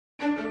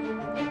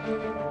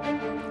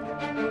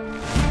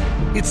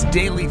It's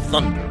Daily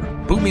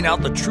Thunder, booming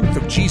out the truth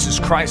of Jesus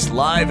Christ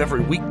live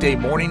every weekday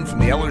morning from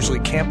the Ellerslie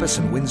campus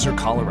in Windsor,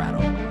 Colorado.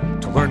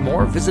 To learn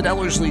more, visit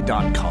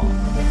Ellerslie.com.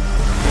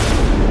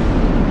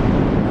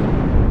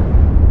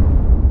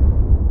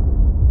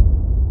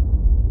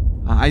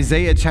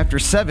 Isaiah chapter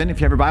 7, if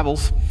you have your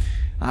Bibles,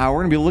 we're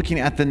going to be looking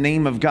at the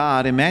name of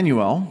God,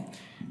 Immanuel,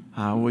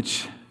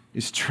 which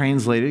is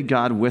translated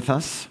God with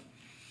us.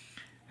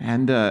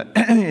 And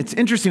it's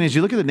interesting, as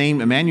you look at the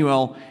name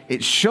Immanuel,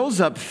 it shows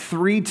up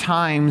 3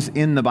 times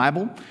in the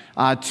Bible.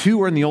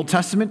 2 are in the Old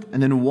Testament,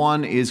 and then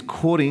 1 is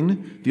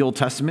quoting the Old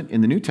Testament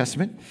in the New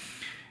Testament.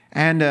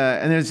 And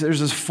there's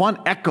this fun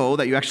echo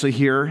that you actually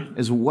hear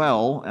as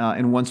well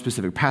in one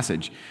specific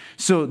passage.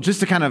 So just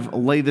to kind of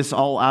lay this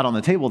all out on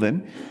the table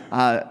then,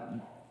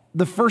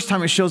 the first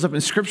time it shows up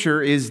in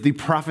Scripture is the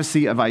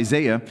prophecy of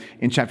Isaiah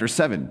in chapter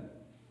 7.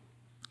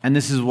 And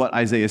this is what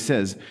Isaiah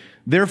says.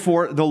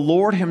 Therefore, the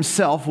Lord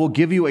himself will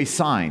give you a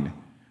sign.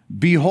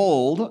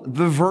 Behold,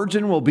 the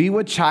virgin will be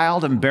with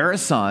child and bear a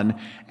son,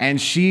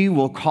 and she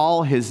will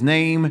call his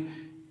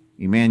name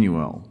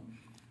Immanuel.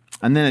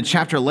 And then a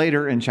chapter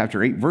later, in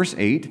chapter 8, verse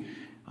 8,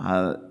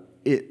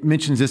 it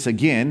mentions this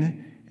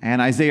again, and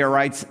Isaiah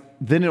writes,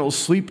 then it will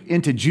sweep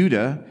into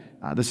Judah.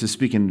 This is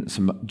speaking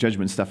some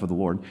judgment stuff of the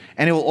Lord.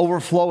 And it will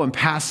overflow and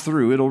pass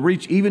through. It will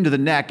reach even to the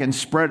neck and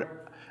spread,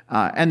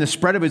 and the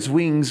spread of its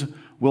wings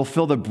will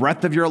fill the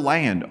breadth of your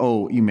land,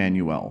 O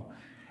Immanuel.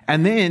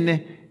 And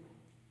then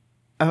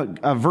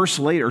a verse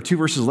later, 2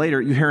 verses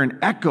later, you hear an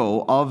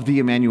echo of the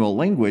Immanuel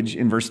language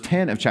in verse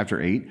 10 of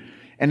chapter 8.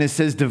 And it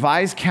says,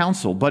 devise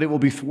counsel, but it will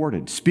be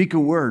thwarted. Speak a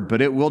word,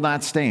 but it will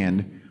not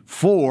stand.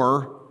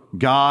 For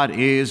God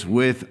is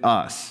with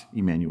us,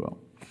 Immanuel.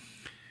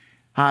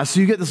 So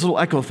you get this little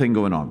echo thing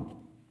going on.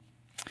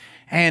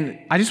 And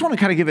I just want to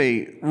kind of give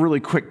a really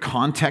quick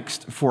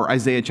context for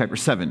Isaiah chapter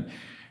 7.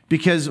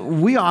 Because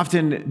we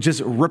often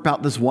just rip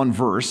out this one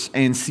verse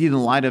and see it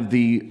in light of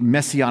the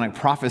messianic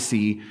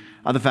prophecy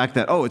of the fact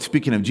that, it's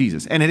speaking of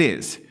Jesus. And it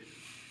is.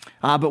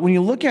 But when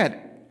you look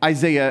at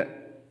Isaiah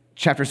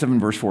chapter 7,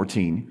 verse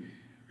 14,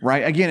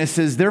 right? Again, it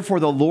says, therefore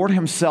the Lord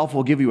himself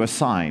will give you a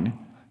sign.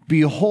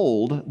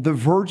 Behold, the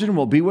virgin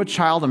will be with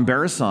child and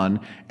bear a son,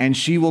 and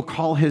she will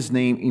call his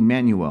name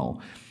Immanuel.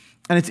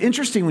 And it's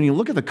interesting when you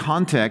look at the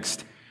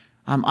context,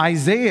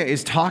 Isaiah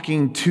is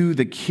talking to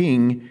the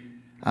king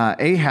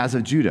Ahaz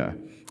of Judah.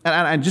 And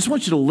I just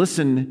want you to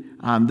listen.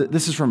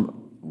 This is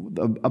from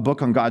a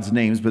book on God's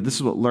names, but this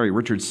is what Larry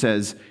Richards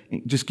says,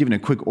 just giving a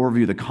quick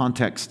overview of the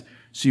context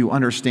so you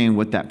understand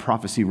what that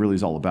prophecy really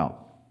is all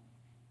about.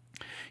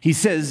 He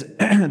says,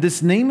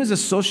 this name is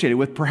associated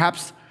with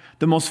perhaps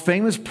the most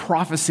famous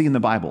prophecy in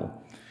the Bible.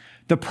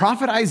 The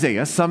prophet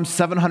Isaiah, some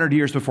 700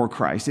 years before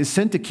Christ, is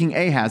sent to King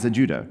Ahaz of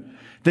Judah.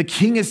 The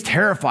king is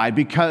terrified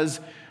because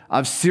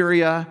of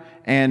Syria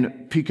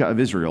and Pekah of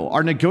Israel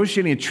are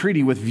negotiating a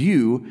treaty with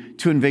view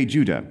to invade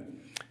Judah.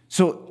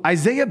 So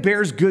Isaiah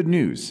bears good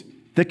news.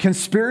 The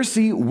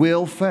conspiracy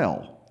will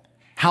fail.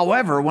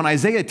 However, when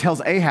Isaiah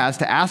tells Ahaz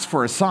to ask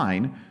for a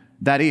sign,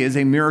 that is,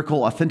 a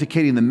miracle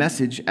authenticating the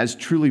message as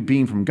truly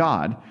being from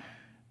God,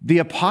 the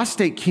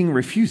apostate king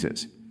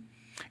refuses.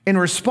 In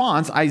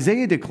response,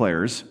 Isaiah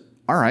declares,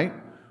 all right,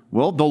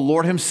 well, the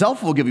Lord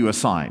himself will give you a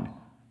sign.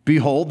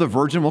 Behold, the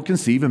virgin will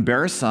conceive and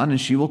bear a son,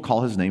 and she will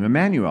call his name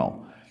Immanuel.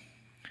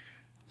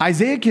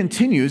 Isaiah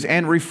continues,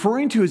 and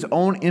referring to his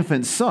own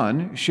infant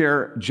son,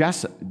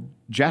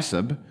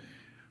 Jasub,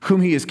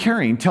 whom he is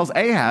carrying, tells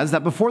Ahaz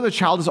that before the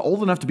child is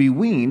old enough to be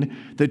weaned,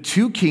 the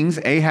 2 kings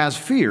Ahaz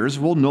fears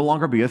will no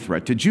longer be a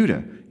threat to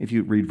Judah, if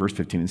you read verse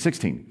 15 and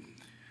 16.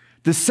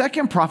 The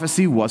second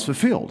prophecy was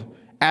fulfilled,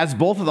 as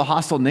both of the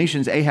hostile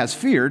nations Ahaz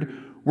feared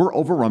were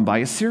overrun by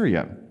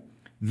Assyria.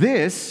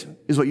 This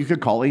is what you could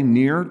call a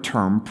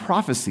near-term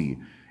prophecy.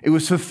 It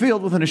was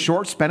fulfilled within a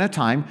short span of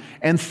time,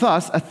 and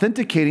thus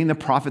authenticating the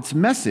prophet's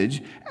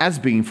message as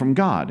being from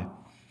God.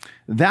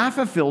 That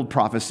fulfilled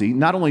prophecy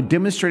not only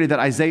demonstrated that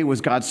Isaiah was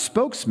God's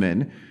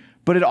spokesman,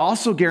 but it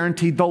also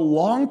guaranteed the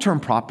long-term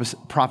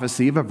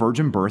prophecy of a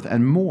virgin birth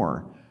and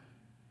more.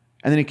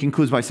 And then he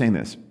concludes by saying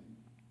this.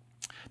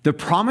 The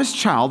promised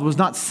child was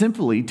not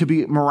simply to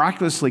be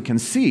miraculously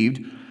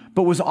conceived,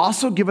 but was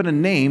also given a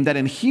name that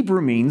in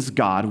Hebrew means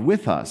God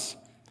with us.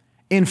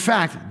 In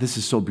fact, this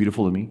is so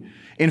beautiful to me.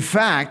 In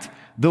fact,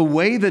 the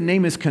way the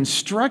name is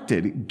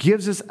constructed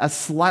gives us a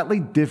slightly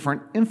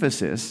different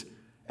emphasis.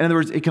 In other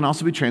words, it can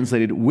also be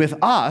translated, with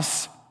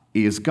us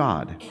is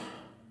God.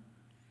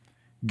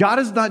 God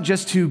is not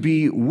just to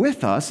be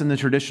with us in the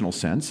traditional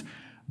sense,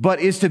 but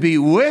is to be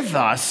with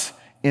us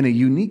in a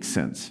unique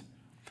sense.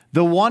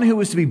 The one who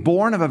is to be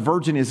born of a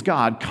virgin is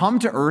God, come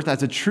to earth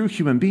as a true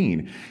human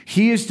being.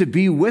 He is to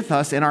be with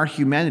us in our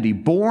humanity,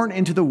 born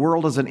into the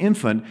world as an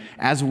infant,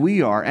 as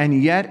we are,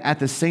 and yet at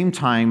the same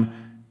time,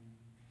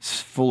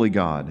 fully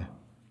God.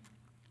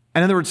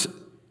 In other words,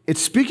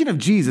 it's speaking of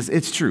Jesus,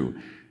 it's true.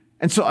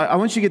 And so I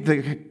want you to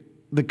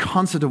get the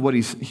concept of what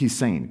he's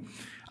saying.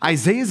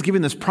 Isaiah is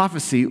giving this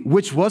prophecy,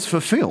 which was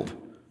fulfilled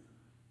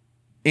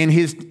in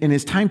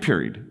his time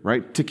period,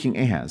 right, to King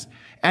Ahaz.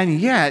 And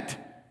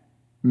yet,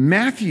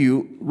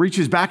 Matthew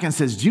reaches back and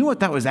says, do you know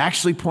what that was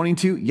actually pointing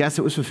to? Yes,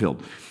 it was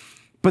fulfilled.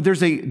 But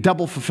there's a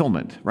double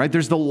fulfillment, right?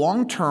 There's the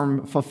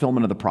long-term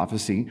fulfillment of the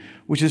prophecy,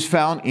 which is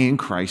found in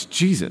Christ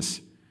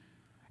Jesus.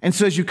 And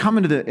so as you come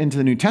into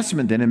the New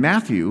Testament then, in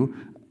Matthew,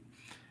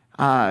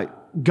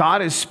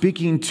 God is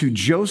speaking to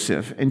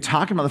Joseph and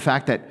talking about the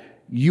fact that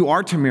you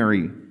are to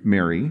marry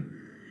Mary.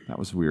 That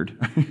was weird.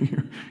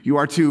 You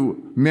are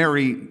to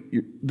marry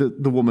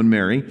the woman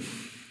Mary.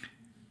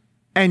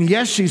 And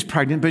yes, she's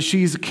pregnant, but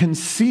she's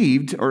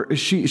conceived, or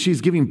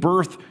she's giving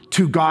birth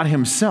to God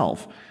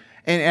himself.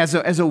 And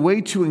as a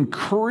way to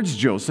encourage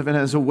Joseph and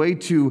as a way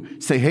to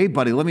say, hey,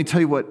 buddy, let me tell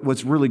you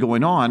what's really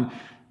going on.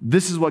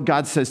 This is what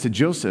God says to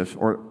Joseph,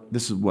 or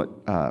this is what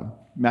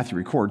Matthew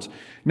records.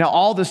 Now,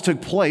 all this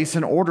took place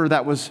in order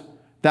that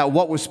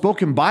what was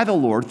spoken by the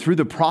Lord through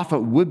the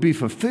prophet would be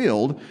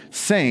fulfilled,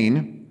 saying,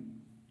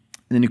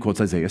 and then he quotes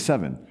Isaiah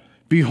 7,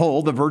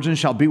 behold, the virgin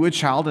shall be with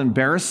child and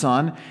bear a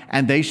son,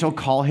 and they shall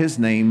call his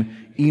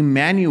name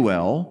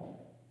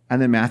Immanuel.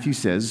 And then Matthew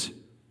says,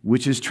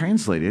 which is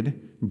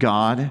translated,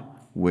 God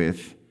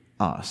with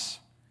us.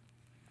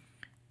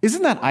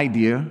 Isn't that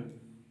idea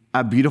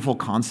a beautiful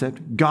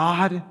concept?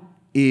 God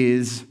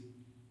is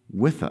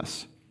with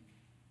us.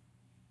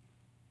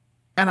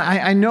 And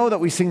I know that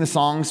we sing the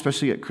song,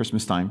 especially at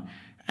Christmas time,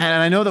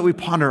 and I know that we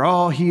ponder,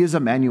 oh, he is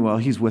Immanuel,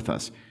 he's with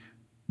us.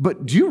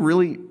 But do you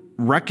really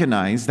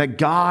recognize that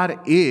God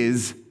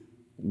is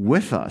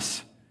with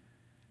us?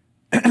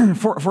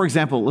 For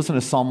example, listen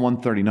to Psalm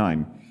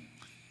 139.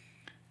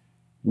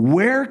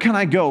 Where can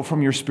I go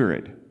from your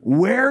spirit?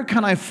 Where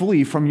can I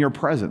flee from your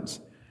presence?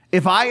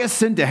 If I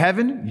ascend to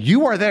heaven,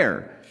 you are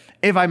there.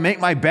 If I make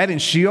my bed in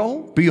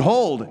Sheol,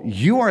 behold,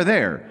 you are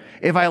there.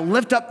 If I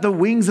lift up the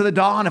wings of the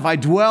dawn, if I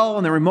dwell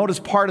in the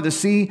remotest part of the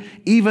sea,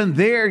 even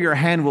there your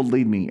hand will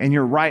lead me, and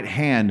your right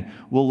hand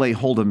will lay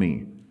hold of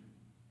me.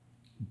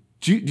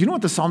 Do you know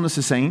what the psalmist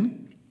is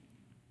saying?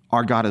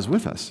 Our God is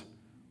with us.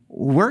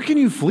 Where can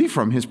you flee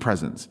from his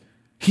presence?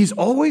 He's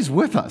always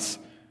with us.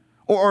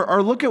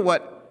 Or look at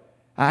what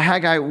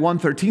Haggai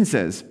 1:13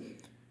 says.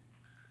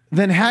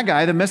 Then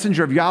Haggai, the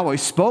messenger of Yahweh,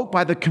 spoke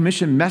by the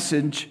commissioned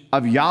message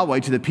of Yahweh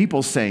to the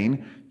people,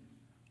 saying,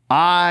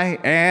 I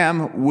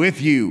am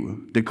with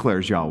you,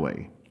 declares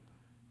Yahweh.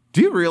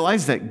 Do you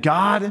realize that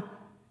God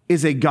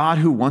is a God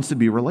who wants to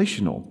be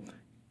relational?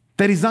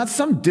 That he's not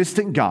some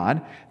distant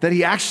God, that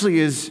he actually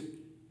is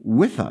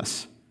with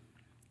us.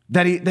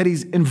 That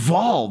he's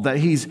involved, that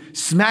he's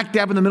smack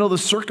dab in the middle of the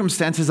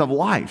circumstances of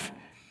life.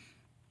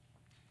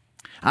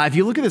 If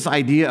you look at this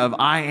idea of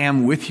I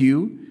am with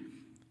you,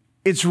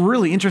 it's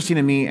really interesting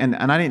to me, and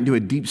I didn't do a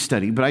deep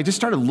study, but I just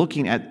started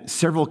looking at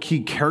several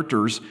key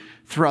characters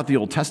throughout the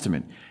Old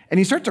Testament. And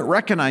you start to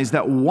recognize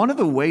that one of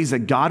the ways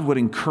that God would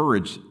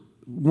encourage,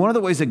 one of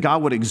the ways that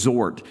God would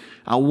exhort,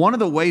 one of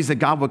the ways that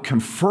God would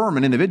confirm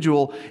an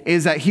individual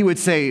is that he would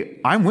say,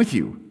 I'm with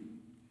you.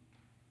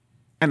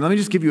 And let me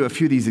just give you a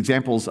few of these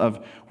examples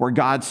of where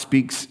God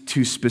speaks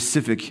to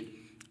specific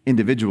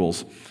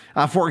individuals.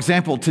 For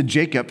example, to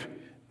Jacob,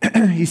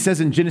 he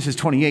says in Genesis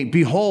 28,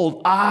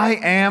 behold, I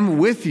am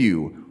with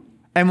you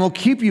and will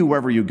keep you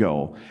wherever you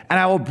go, and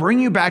I will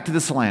bring you back to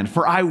this land,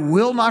 for I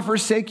will not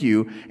forsake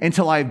you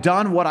until I have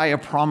done what I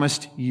have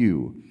promised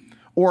you.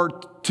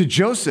 Or to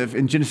Joseph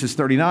in Genesis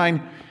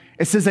 39,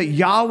 it says that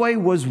Yahweh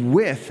was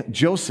with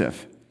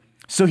Joseph,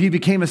 so he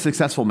became a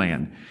successful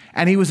man,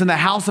 and he was in the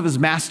house of his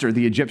master,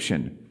 the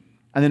Egyptian.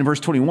 And then in verse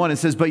 21, it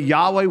says, but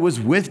Yahweh was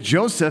with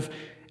Joseph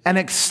and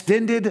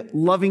extended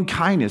loving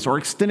kindness, or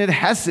extended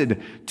hesed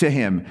to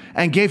him,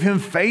 and gave him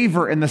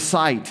favor in the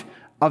sight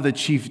of the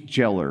chief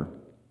jailer.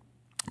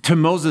 To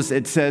Moses,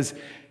 it says,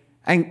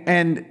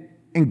 and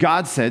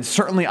God said,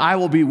 certainly I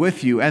will be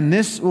with you, and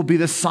this will be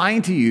the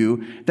sign to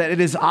you that it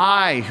is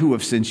I who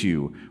have sent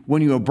you.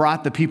 When you have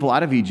brought the people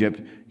out of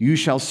Egypt, you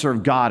shall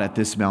serve God at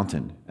this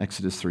mountain.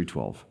 Exodus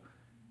 3:12.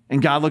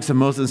 And God looks at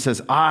Moses and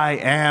says, I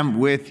am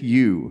with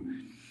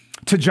you.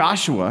 To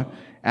Joshua,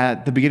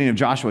 at the beginning of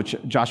Joshua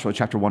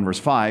chapter 1, verse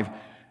 5,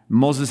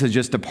 Moses has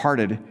just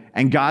departed,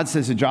 and God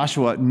says to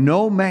Joshua,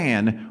 no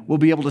man will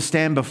be able to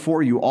stand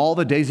before you all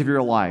the days of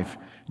your life.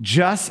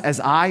 Just as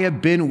I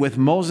have been with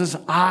Moses,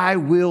 I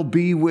will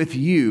be with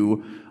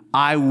you.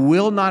 I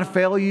will not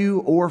fail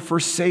you or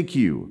forsake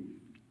you.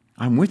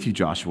 I'm with you,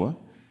 Joshua.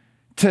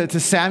 To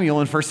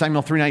Samuel in 1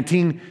 Samuel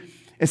 3:19,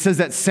 it says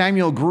that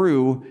Samuel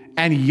grew,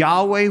 and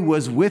Yahweh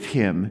was with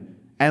him,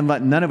 and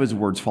let none of his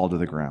words fall to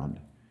the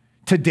ground.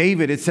 To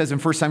David, it says in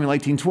 1 Samuel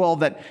 18:12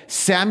 that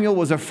Samuel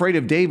was afraid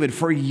of David,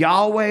 for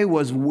Yahweh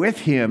was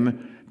with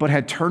him, but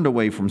had turned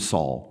away from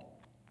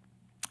Saul.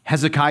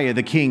 Hezekiah,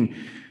 the king,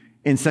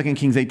 in 2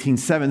 Kings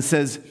 18:7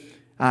 says,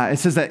 it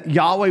says that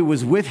Yahweh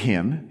was with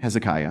him,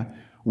 Hezekiah,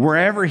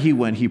 wherever he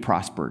went, he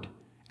prospered.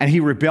 And he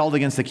rebelled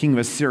against the king of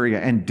Assyria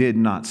and did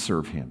not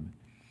serve him.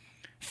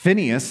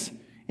 Phinehas,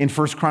 in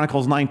 1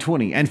 Chronicles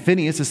 9:20, and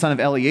Phinehas, the son of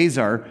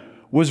Eleazar,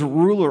 was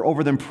ruler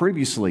over them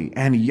previously,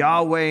 and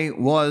Yahweh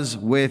was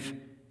with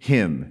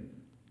him.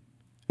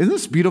 Isn't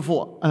this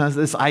beautiful,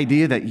 this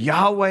idea that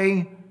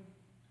Yahweh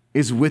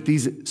is with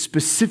these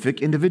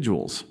specific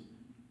individuals?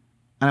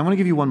 And I want to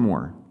give you one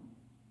more.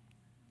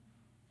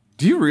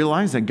 Do you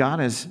realize that God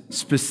has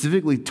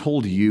specifically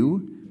told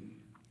you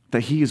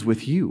that he is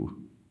with you?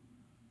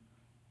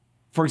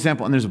 For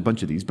example, and there's a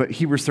bunch of these, but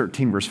Hebrews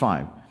 13, verse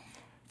 5.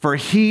 For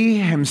he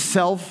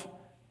himself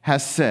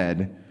has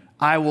said,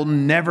 I will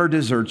never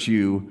desert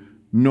you,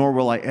 nor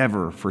will I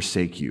ever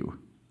forsake you.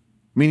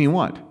 Meaning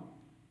what?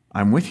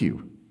 I'm with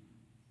you.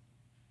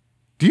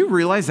 Do you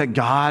realize that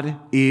God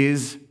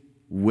is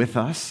with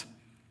us?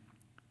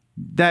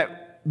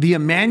 That the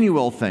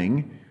Immanuel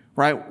thing,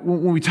 right?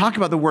 When we talk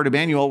about the word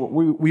Immanuel,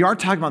 we are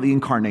talking about the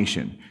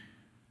incarnation.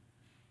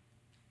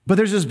 But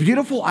there's this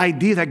beautiful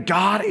idea that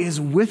God is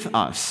with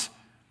us.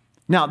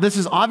 Now, this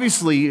is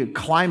obviously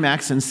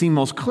climaxed and seen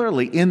most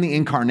clearly in the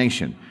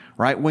incarnation,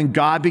 right? When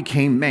God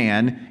became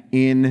man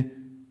in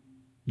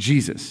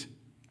Jesus.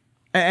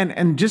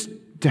 And just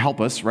to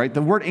help us, right?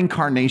 The word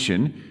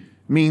incarnation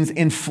means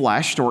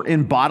enfleshed or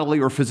in bodily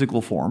or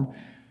physical form.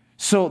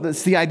 So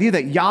that's the idea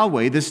that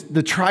Yahweh,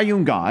 the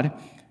triune God,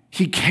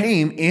 he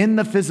came in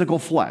the physical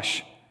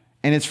flesh.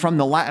 And it's from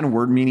the Latin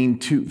word meaning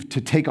to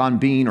take on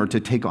being or to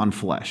take on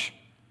flesh.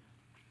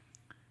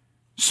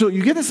 So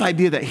you get this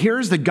idea that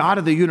here's the God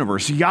of the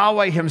universe,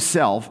 Yahweh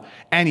himself,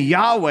 and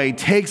Yahweh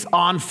takes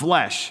on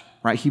flesh,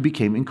 right? He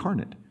became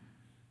incarnate.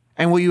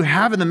 And what you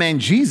have in the man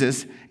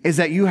Jesus is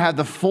that you have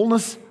the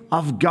fullness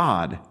of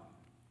God.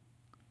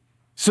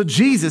 So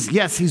Jesus,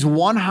 yes, he's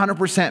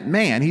 100%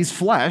 man, he's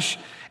flesh,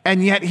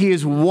 and yet he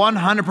is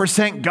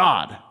 100%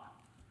 God.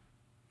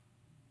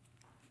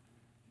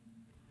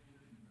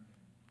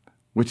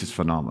 Which is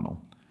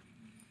phenomenal.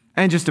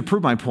 And just to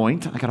prove my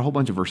point, I got a whole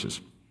bunch of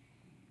verses.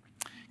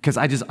 Because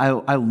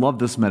I love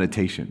this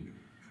meditation.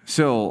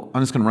 So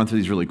I'm just going to run through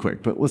these really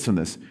quick, but listen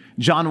to this.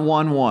 John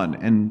 1:1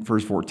 and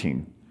verse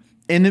 14.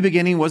 In the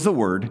beginning was the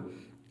Word,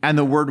 and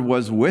the Word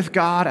was with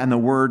God, and the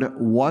Word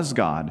was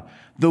God.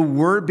 The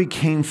Word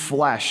became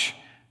flesh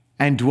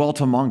and dwelt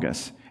among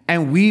us,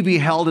 and we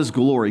beheld his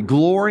glory.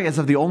 Glory as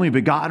of the only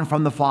begotten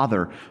from the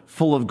Father,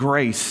 full of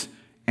grace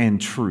and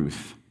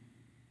truth.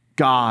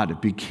 God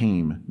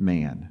became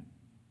man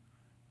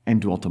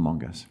and dwelt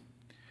among us.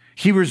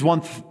 Hebrews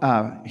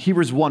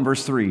 1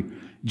 verse 3,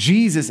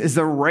 Jesus is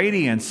the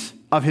radiance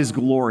of his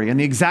glory and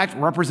the exact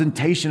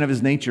representation of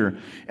his nature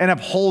and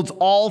upholds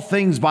all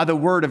things by the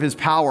word of his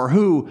power,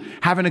 who,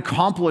 having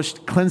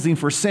accomplished cleansing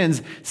for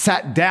sins,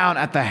 sat down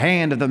at the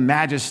hand of the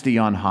majesty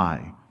on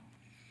high.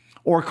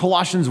 Or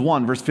Colossians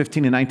 1 verse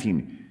 15 and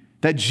 19,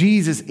 that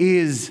Jesus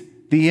is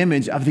the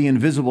image of the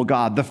invisible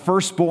God, the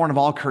firstborn of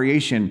all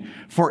creation,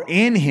 for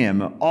in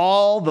him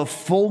all the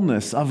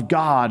fullness of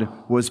God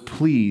was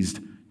pleased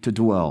to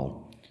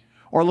dwell.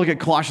 Or look at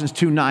Colossians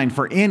 2:9,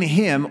 for in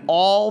him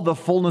all the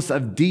fullness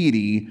of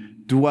deity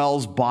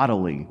dwells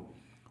bodily.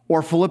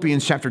 Or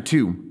Philippians chapter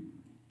 2,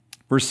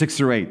 verse 6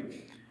 through 8.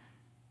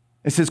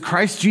 It says,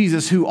 Christ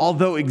Jesus, who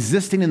although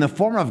existing in the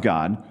form of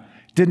God,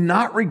 did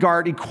not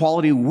regard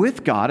equality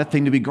with God a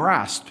thing to be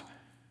grasped.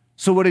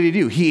 So what did he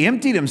do? He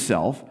emptied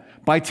himself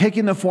by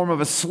taking the form of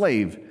a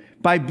slave,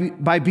 by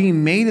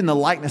being made in the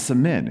likeness of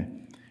men.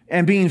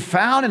 And being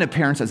found in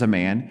appearance as a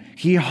man,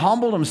 he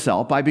humbled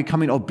himself by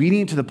becoming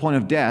obedient to the point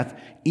of death,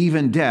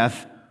 even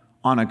death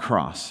on a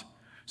cross.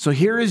 So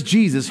here is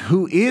Jesus,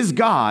 who is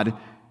God,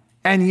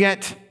 and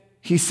yet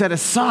he set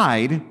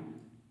aside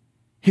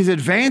his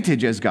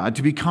advantage as God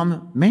to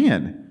become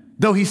man,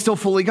 though he's still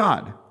fully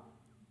God.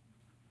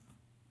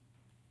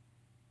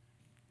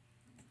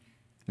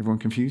 Everyone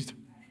confused?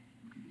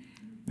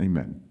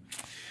 Amen.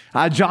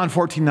 John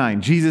 14:9,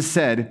 Jesus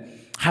said,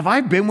 have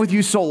I been with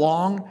you so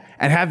long,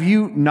 and have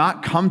you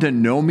not come to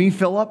know me,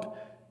 Philip?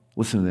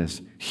 Listen to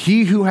this.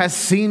 He who has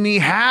seen me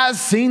has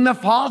seen the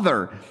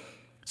Father.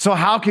 So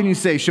how can you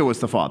say, show us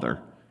the Father?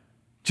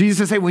 Jesus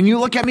says, hey, when you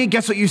look at me,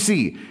 guess what you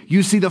see?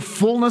 You see the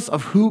fullness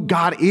of who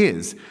God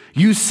is.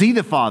 You see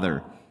the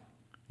Father.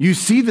 You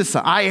see the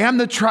Son. I am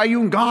the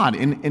triune God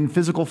in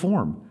physical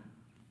form.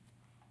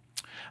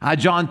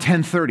 John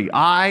 10:30,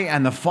 I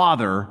and the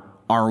Father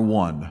are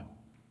one,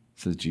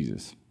 says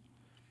Jesus.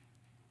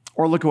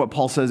 Or look at what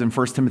Paul says in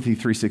 1 Timothy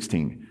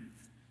 3:16.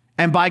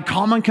 And by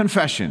common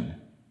confession,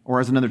 or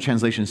as another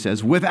translation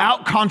says,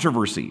 without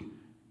controversy,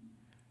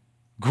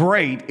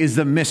 great is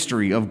the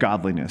mystery of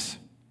godliness.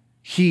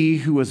 He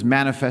who was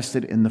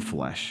manifested in the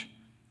flesh.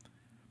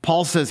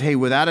 Paul says, hey,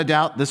 without a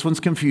doubt, this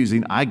one's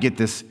confusing. I get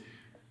this.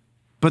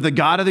 But the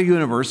God of the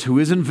universe, who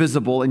is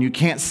invisible and you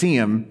can't see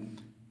him,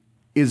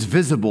 is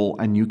visible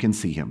and you can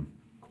see him.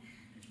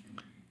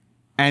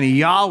 And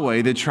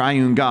Yahweh, the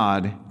triune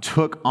God,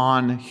 took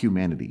on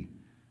humanity.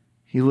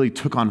 He literally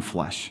took on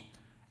flesh,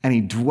 and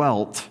he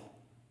dwelt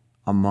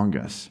among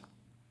us.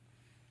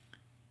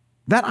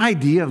 That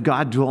idea of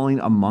God dwelling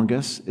among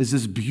us is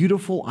this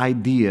beautiful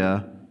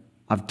idea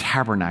of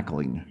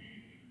tabernacling.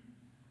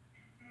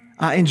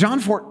 In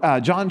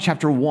John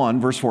chapter 1,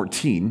 verse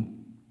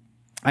 14,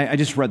 I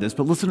just read this,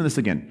 but listen to this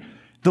again.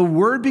 The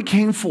Word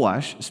became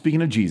flesh,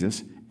 speaking of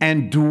Jesus,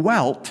 and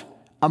dwelt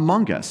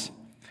among us.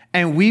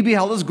 And we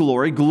beheld his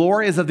glory.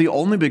 Glory is of the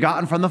only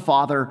begotten from the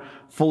Father,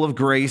 full of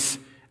grace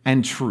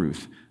and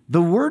truth.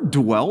 The word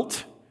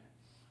dwelt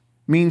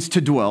means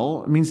to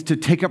dwell, it means to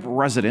take up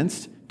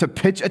residence, to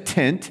pitch a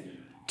tent,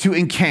 to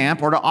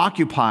encamp, or to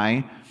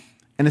occupy.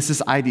 And it's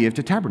this idea of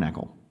to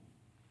tabernacle.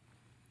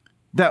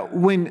 That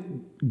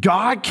when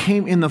God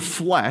came in the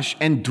flesh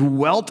and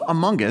dwelt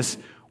among us,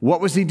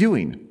 what was he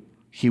doing?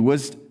 He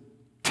was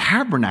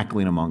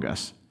tabernacling among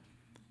us.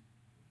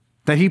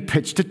 That he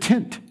pitched a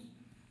tent.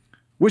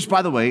 Which,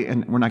 by the way,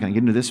 and we're not going to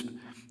get into this,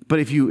 but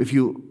if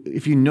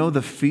you know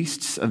the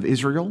feasts of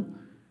Israel,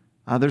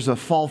 there's a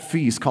fall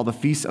feast called the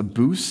Feast of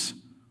Booths,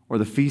 or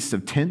the Feast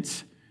of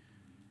Tents.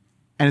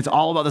 And it's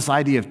all about this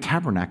idea of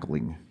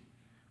tabernacling.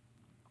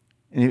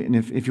 And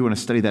if you want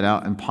to study that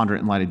out and ponder it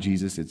in light of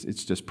Jesus,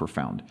 it's just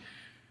profound.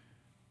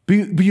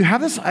 But you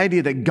have this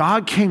idea that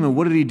God came, and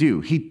what did he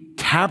do? He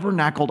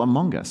tabernacled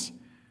among us.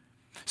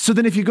 So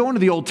then if you go into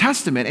the Old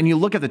Testament and you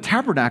look at the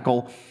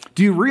tabernacle,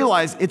 do you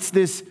realize it's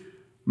this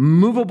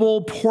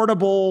movable,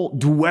 portable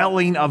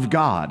dwelling of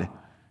God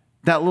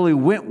that literally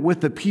went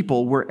with the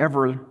people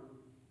wherever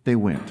they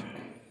went?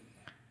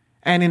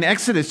 And in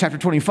Exodus chapter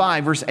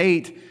 25, verse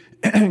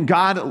 8,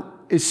 God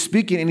is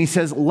speaking and he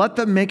says, let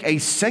them make a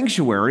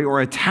sanctuary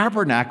or a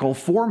tabernacle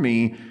for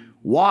me.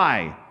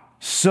 Why?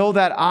 So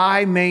that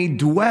I may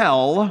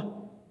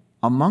dwell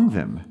among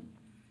them.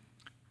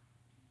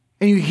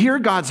 And you hear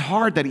God's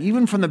heart that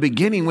even from the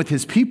beginning with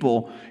his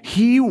people,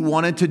 he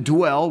wanted to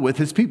dwell with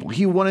his people.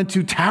 He wanted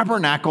to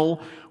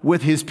tabernacle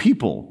with his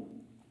people.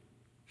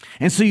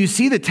 And so you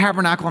see the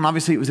tabernacle, and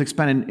obviously it was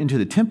expanded into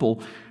the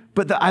temple,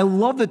 but I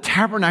love the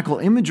tabernacle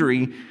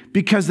imagery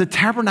because the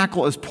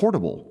tabernacle is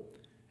portable.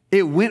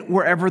 It went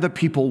wherever the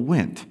people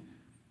went.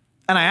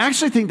 And I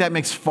actually think that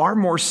makes far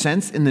more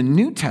sense in the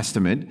New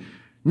Testament,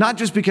 not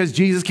just because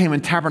Jesus came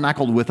and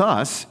tabernacled with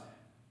us,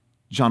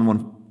 John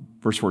 1,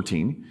 verse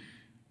 14,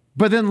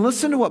 but then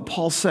listen to what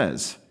Paul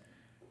says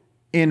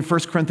in 1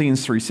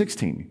 Corinthians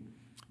 3:16.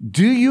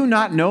 Do you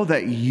not know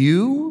that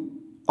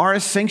you are a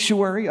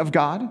sanctuary of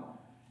God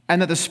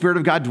and that the Spirit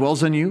of God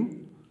dwells in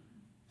you?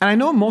 And I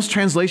know most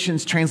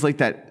translations translate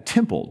that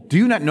temple. Do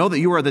you not know that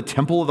you are the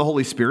temple of the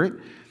Holy Spirit?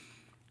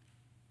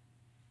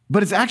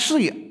 But it's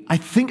actually, I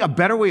think, a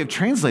better way of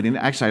translating it.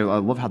 Actually, I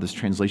love how this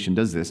translation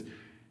does this,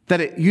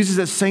 that it uses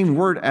the same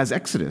word as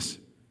Exodus.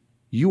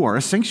 You are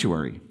a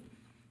sanctuary.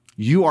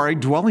 You are a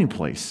dwelling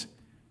place.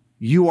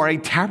 You are a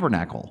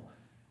tabernacle.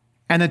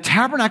 And the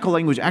tabernacle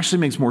language actually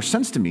makes more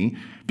sense to me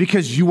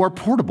because you are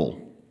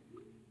portable.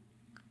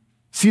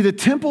 See, the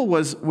temple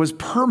was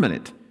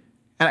permanent.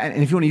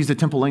 And if you want to use the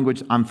temple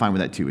language, I'm fine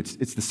with that too.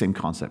 It's the same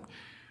concept.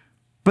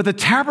 But the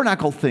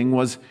tabernacle thing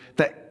was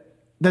that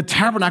the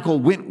tabernacle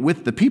went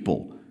with the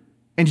people.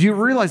 And you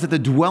realize that the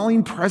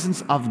dwelling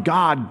presence of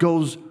God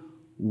goes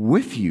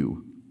with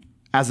you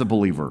as a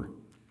believer.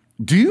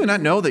 Do you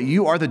not know that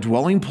you are the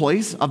dwelling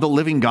place of the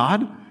living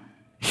God?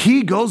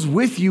 He goes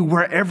with you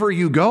wherever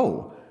you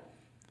go.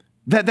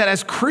 That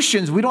as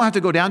Christians, we don't have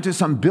to go down to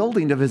some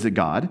building to visit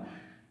God.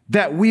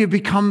 That we have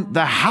become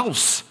the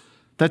house,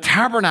 the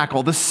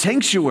tabernacle, the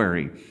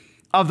sanctuary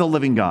of the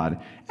living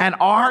God. And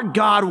our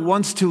God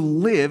wants to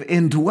live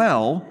and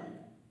dwell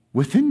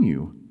within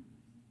you.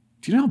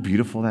 Do you know how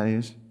beautiful that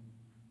is?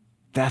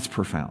 That's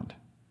profound.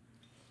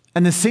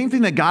 And the same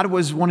thing that God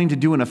was wanting to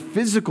do in a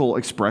physical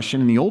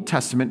expression in the Old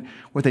Testament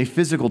with a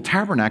physical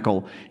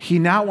tabernacle, he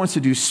now wants to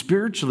do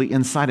spiritually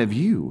inside of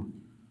you.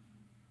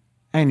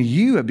 And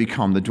you have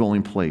become the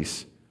dwelling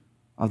place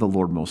of the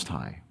Lord Most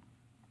High.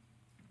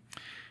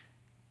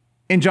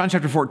 In John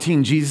chapter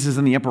 14, Jesus is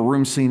in the upper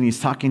room scene. He's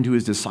talking to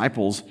his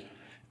disciples.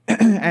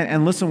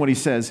 And listen what he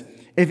says.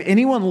 If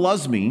anyone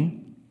loves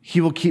me,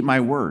 he will keep my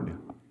word.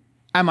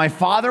 And my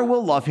Father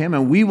will love him,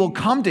 and we will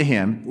come to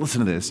him, listen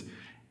to this,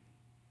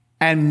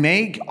 and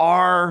make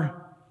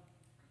our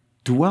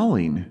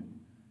dwelling,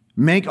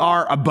 make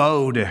our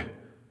abode,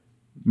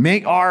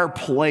 make our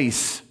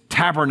place,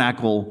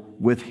 tabernacle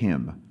with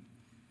him.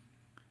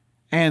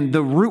 And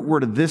the root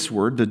word of this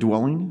word, the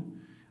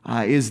dwelling,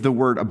 is the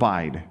word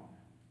abide.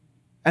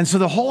 And so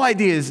the whole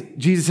idea is,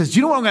 Jesus says, do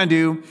you know what I'm going to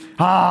do?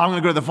 I'm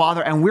going to go to the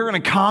Father, and we're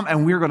going to come,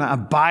 and we're going to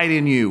abide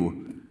in you.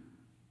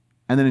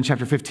 And then in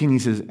chapter 15, he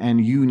says,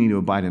 and you need to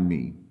abide in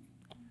me.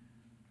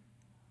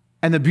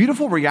 And the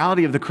beautiful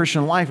reality of the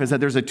Christian life is that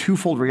there's a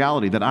twofold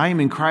reality, that I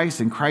am in Christ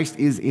and Christ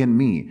is in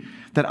me.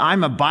 That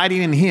I'm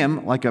abiding in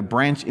him like a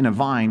branch in a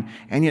vine,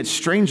 and yet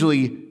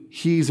strangely,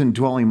 he's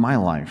indwelling my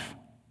life.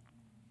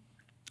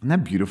 Isn't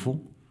that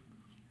beautiful?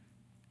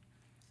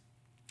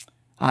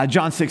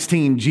 John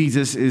 16,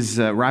 Jesus is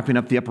wrapping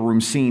up the upper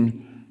room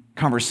scene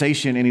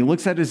conversation, and he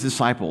looks at his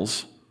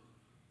disciples,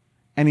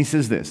 and he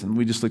says this, and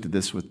we just looked at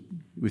this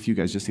with you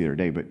guys just the other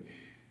day, but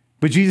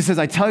Jesus says,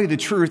 I tell you the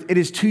truth, it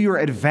is to your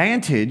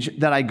advantage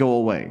that I go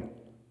away.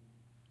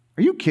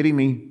 Are you kidding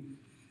me?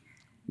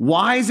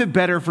 Why is it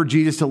better for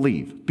Jesus to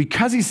leave?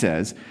 Because he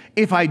says,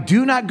 if I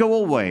do not go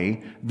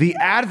away, the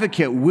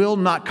advocate will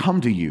not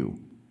come to you.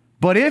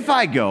 But if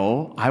I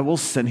go, I will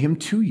send him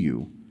to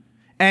you.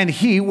 And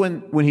he,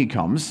 when he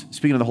comes,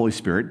 speaking of the Holy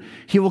Spirit,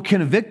 he will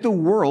convict the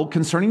world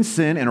concerning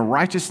sin and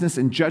righteousness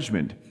and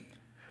judgment.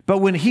 But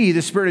when he,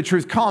 the Spirit of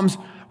truth, comes,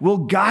 will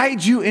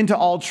guide you into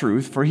all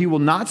truth, for he will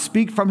not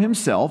speak from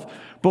himself,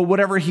 but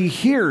whatever he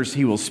hears,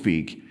 he will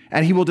speak,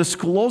 and he will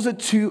disclose it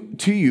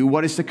to you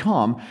what is to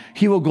come.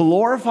 He will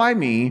glorify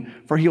me,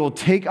 for he will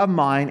take of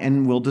mine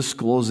and will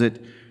disclose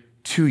it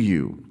to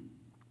you.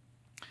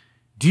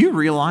 Do you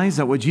realize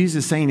that what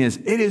Jesus is saying is,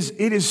 it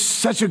is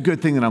such a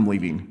good thing that I'm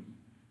leaving?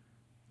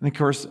 And of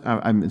course,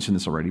 I mentioned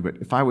this already, but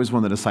if I was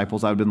one of the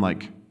disciples, I would have been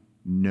like,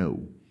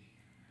 no.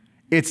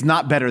 It's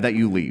not better that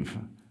you leave.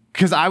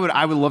 Because I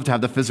would love to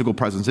have the physical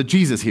presence of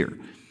Jesus here.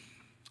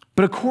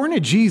 But according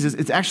to Jesus,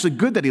 it's actually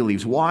good that he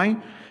leaves.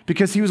 Why?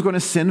 Because he was going to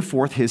send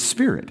forth his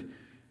Spirit.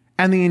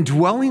 And the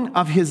indwelling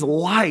of his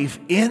life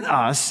in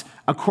us,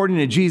 according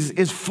to Jesus,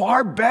 is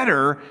far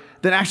better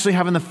than actually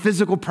having the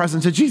physical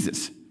presence of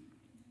Jesus.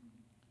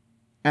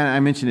 And I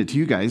mentioned it to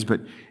you guys,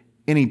 but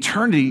in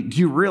eternity, do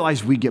you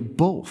realize we get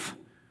both?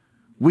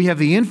 We have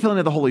the infilling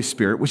of the Holy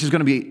Spirit, which is going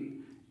to be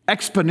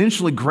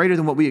exponentially greater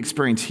than what we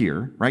experience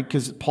here, right?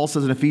 Because Paul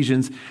says in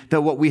Ephesians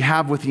that what we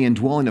have with the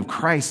indwelling of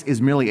Christ is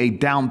merely a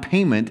down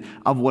payment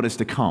of what is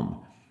to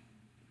come.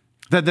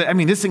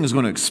 This thing is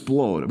going to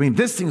explode.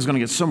 This thing is going to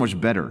get so much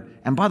better.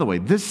 And by the way,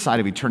 this side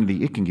of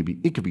eternity, it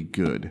could be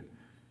good.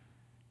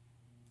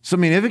 So,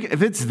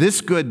 if it's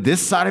this good,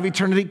 this side of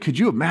eternity, could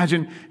you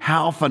imagine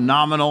how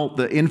phenomenal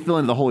the infilling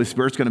of the Holy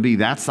Spirit is going to be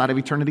that side of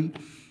eternity?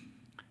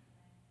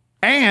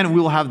 And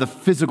we will have the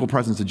physical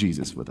presence of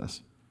Jesus with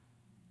us,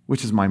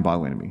 which is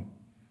mind-boggling to me.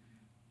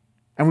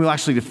 And we'll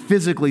actually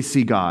physically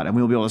see God, and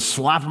we'll be able to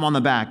slap him on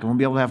the back, and we'll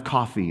be able to have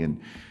coffee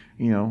and,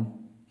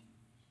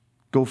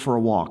 go for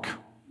a walk.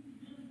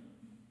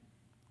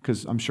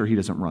 Because I'm sure he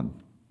doesn't run.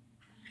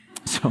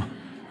 So,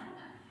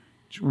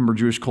 remember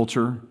Jewish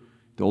culture?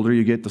 The older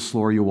you get, the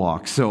slower you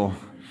walk. So,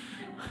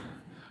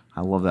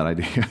 I love that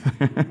idea.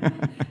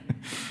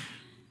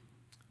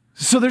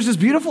 So there's this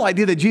beautiful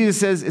idea that Jesus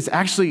says it's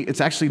actually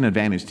an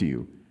advantage to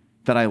you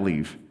that I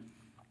leave.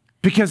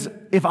 Because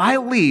if I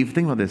leave,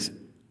 think about this,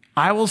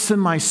 I will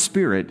send my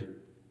Spirit,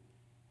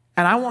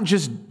 and I won't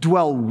just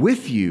dwell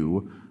with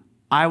you,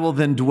 I will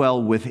then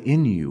dwell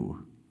within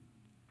you.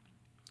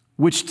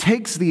 Which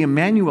takes the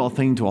Immanuel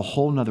thing to a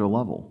whole nother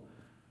level.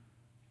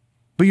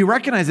 But you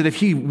recognize that if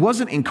he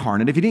wasn't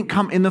incarnate, if he didn't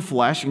come in the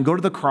flesh and go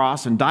to the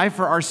cross and die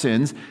for our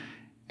sins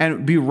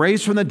and be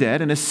raised from the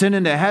dead and ascend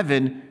into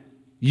heaven,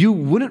 you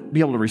wouldn't be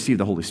able to receive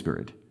the Holy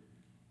Spirit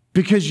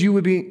because you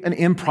would be an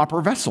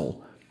improper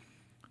vessel.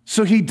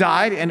 So he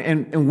died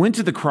and went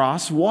to the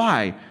cross.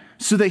 Why?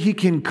 So that he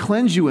can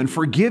cleanse you and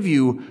forgive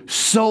you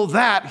so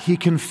that he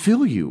can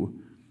fill you.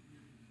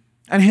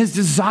 And his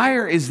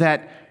desire is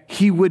that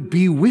he would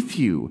be with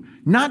you,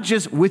 not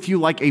just with you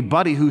like a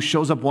buddy who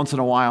shows up once in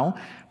a while,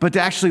 but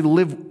to actually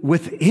live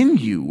within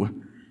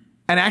you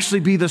and actually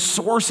be the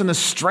source and the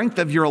strength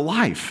of your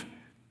life.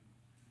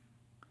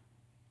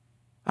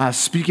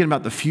 Speaking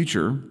about the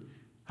future,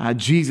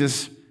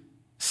 Jesus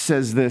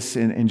says this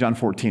in John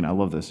 14. I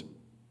love this.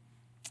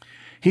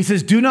 He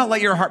says, "Do not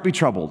let your heart be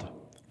troubled.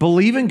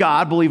 Believe in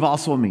God, believe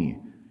also in me.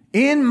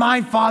 In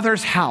my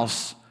Father's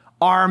house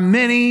are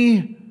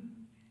many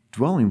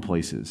dwelling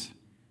places.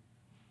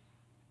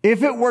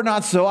 If it were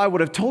not so, I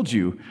would have told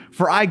you,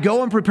 for I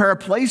go and prepare a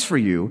place for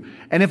you.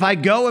 And if I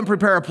go and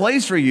prepare a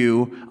place for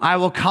you, I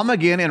will come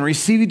again and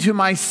receive you to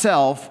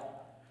myself,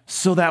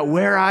 so that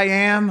where I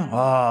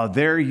am,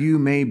 there you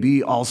may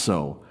be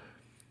also."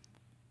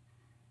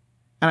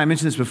 And I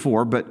mentioned this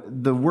before,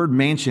 but the word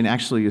mansion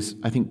actually is,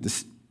 I think,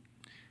 this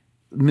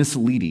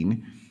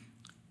misleading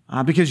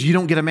because you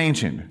don't get a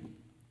mansion.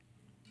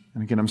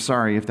 And again, I'm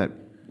sorry if that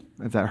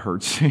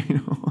hurts.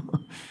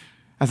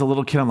 As a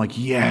little kid, I'm like,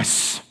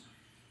 yes.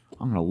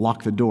 I'm going to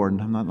lock the door, and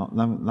I'm not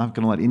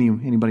going to let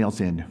anybody else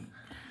in.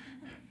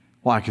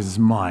 Why? Because it's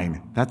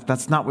mine.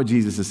 That's not what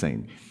Jesus is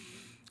saying.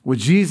 What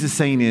Jesus is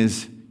saying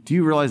is, do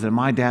you realize that in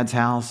my dad's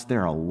house,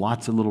 there are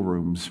lots of little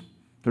rooms.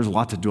 There's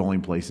lots of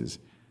dwelling places.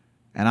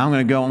 And I'm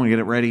going to go, I'm going to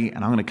get it ready,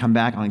 and I'm going to come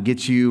back, I'm going to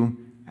get you,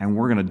 and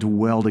we're going to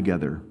dwell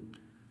together.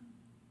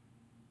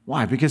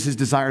 Why? Because his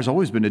desire has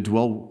always been to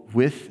dwell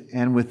with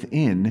and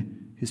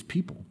within his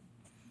people.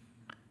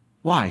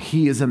 Why?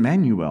 He is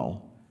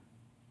Immanuel.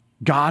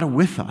 God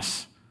with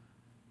us.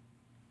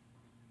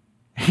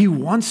 He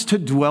wants to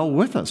dwell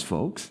with us,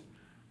 folks.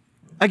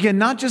 Again,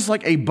 not just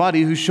like a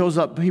buddy who shows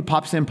up, he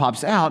pops in,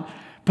 pops out,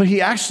 but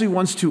he actually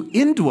wants to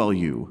indwell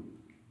you,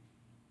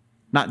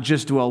 not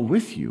just dwell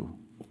with you.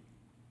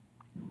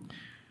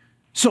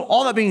 So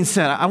all that being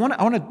said, I want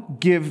to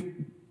give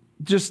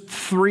just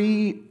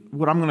three,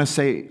 what I'm going to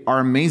say are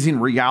amazing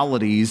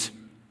realities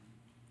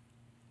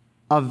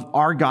of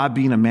our God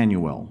being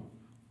Immanuel.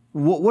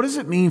 What does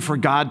it mean for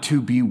God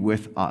to be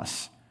with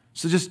us?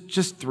 So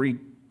just three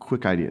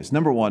quick ideas.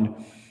 Number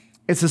one,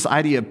 it's this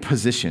idea of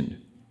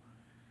position,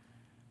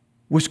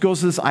 which goes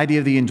to this idea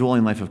of the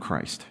indwelling life of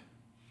Christ.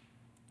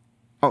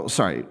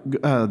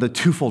 The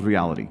twofold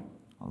reality.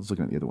 I was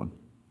looking at the other one.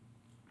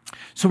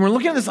 So when we're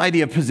looking at this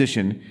idea of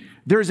position,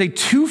 there is a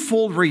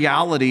twofold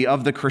reality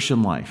of the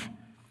Christian life.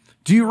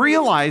 Do you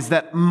realize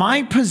that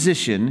my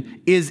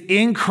position is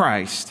in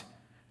Christ?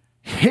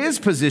 His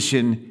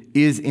position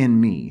is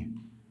in me.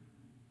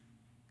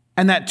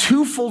 And that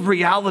twofold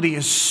reality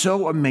is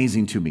so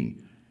amazing to me.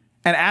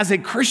 And as a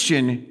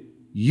Christian,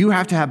 you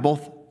have to have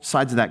both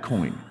sides of that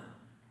coin.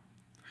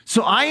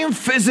 So I am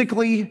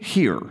physically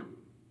here,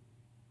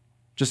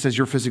 just as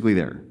you're physically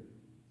there,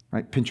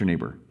 right? Pinch your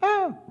neighbor,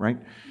 right?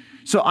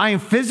 So I am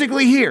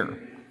physically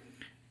here.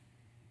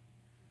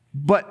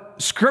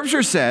 But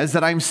Scripture says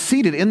that I'm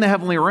seated in the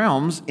heavenly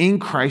realms in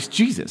Christ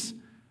Jesus.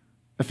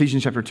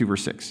 Ephesians chapter 2,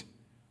 verse 6,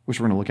 which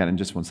we're going to look at in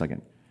just one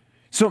second.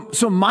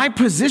 So my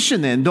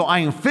position then, though I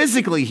am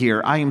physically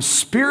here, I am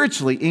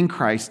spiritually in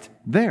Christ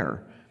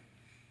there.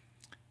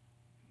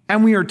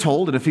 And we are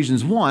told in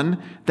Ephesians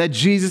 1 that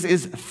Jesus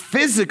is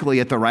physically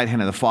at the right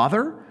hand of the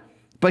Father,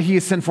 but he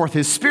has sent forth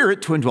his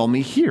Spirit to indwell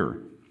me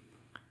here.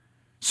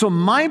 So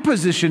my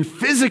position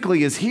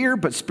physically is here,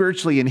 but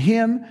spiritually in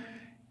him.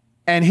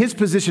 And his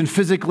position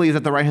physically is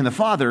at the right hand of the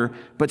Father,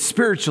 but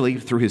spiritually,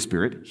 through his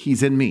Spirit,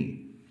 he's in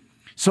me.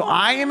 So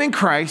I am in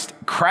Christ,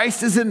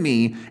 Christ is in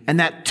me, and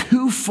that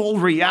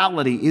twofold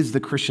reality is the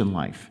Christian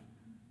life.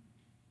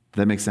 Does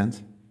that make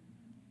sense?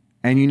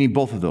 And you need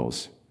both of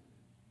those.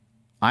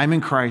 I'm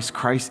in Christ,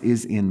 Christ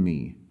is in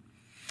me.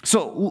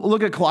 So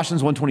look at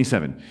Colossians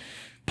 1:27.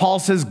 Paul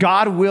says,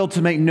 God willed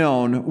to make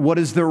known what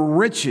is the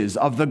riches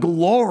of the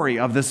glory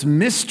of this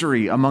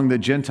mystery among the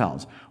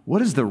Gentiles.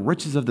 What is the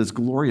riches of this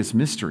glorious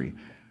mystery?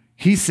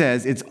 He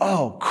says it's,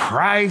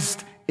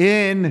 Christ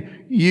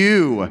in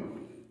you,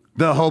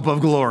 the hope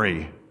of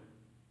glory.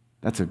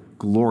 That's a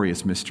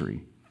glorious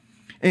mystery.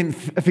 In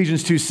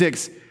Ephesians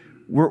 2:6,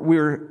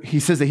 he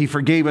says that he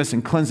forgave us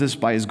and cleansed us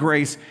by his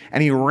grace,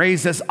 and he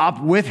raised us up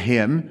with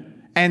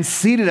him and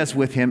seated us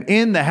with him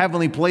in the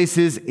heavenly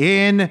places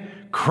in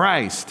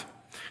Christ.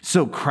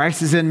 So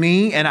Christ is in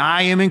me and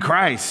I am in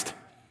Christ.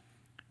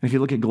 And if you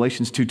look at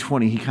Galatians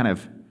 2:20, he kind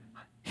of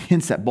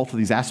hints at both of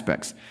these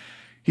aspects.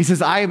 He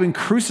says, I have been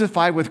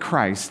crucified with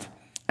Christ,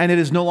 and it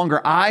is no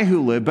longer I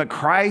who live, but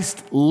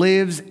Christ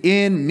lives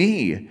in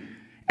me.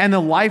 And the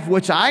life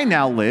which I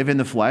now live in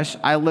the flesh,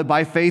 I live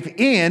by faith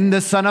in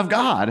the Son of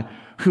God,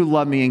 who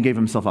loved me and gave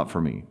himself up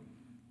for me.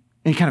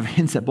 And he kind of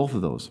hints at both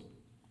of those.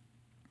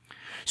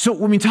 So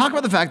when we talk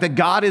about the fact that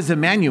God is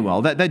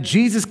Immanuel, that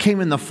Jesus came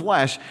in the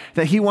flesh,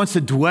 that he wants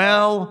to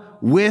dwell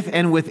with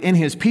and within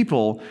his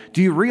people,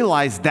 do you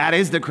realize that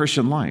is the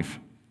Christian life?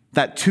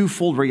 That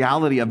twofold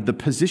reality of the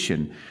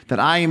position, that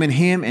I am in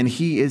him and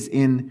he is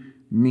in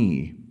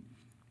me.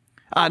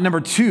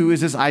 Number two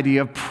is this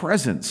idea of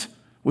presence,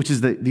 which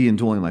is the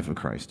indwelling life of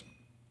Christ.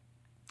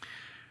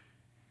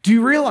 Do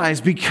you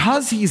realize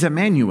because he's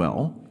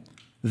Immanuel,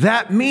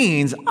 that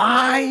means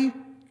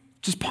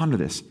just ponder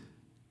this,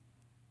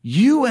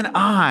 you and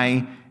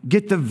I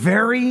get the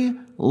very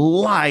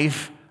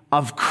life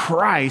of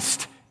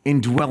Christ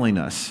indwelling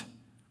us.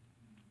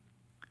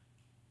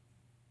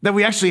 That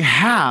we actually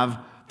have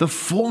the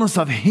fullness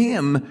of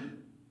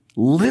him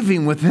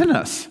living within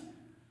us.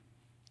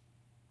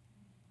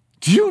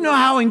 Do you know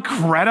how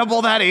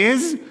incredible that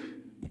is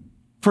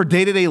for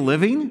day-to-day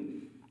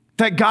living?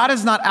 That God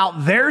is not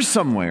out there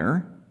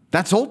somewhere.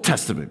 That's Old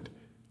Testament,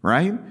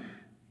 right?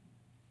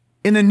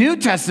 In the New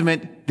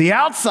Testament, the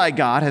outside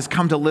God has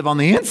come to live on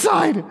the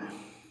inside.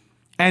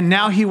 And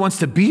now he wants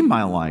to be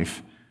my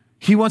life.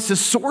 He wants to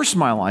source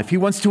my life. He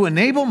wants to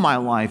enable my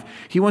life.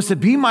 He wants to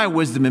be my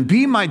wisdom and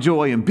be my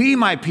joy and be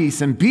my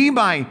peace and be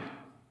my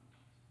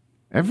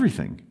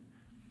everything.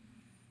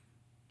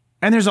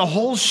 And there's a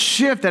whole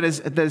shift that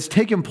has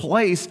taken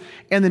place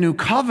in the new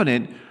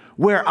covenant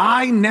where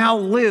I now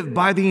live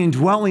by the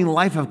indwelling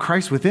life of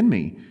Christ within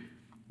me.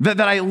 That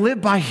I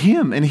live by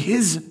him and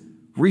his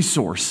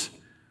resource.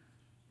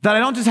 That I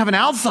don't just have an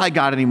outside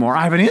God anymore.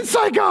 I have an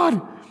inside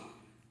God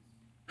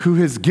who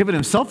has given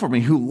himself for me,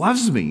 who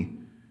loves me.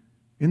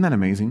 Isn't that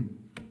amazing?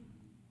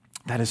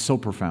 That is so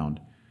profound.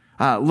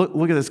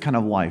 Look at this kind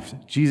of life.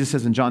 Jesus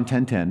says in John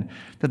 10:10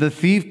 that the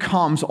thief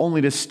comes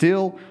only to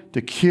steal,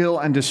 to kill,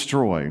 and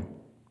destroy.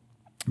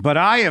 But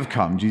I have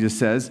come, Jesus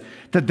says,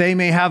 that they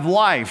may have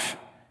life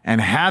and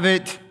have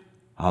it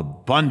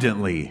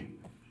abundantly.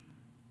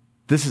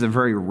 This is a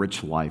very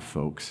rich life,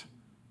 folks.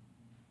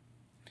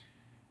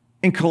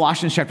 In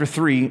Colossians chapter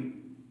 3,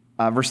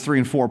 verse 3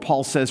 and 4,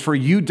 Paul says, for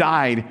you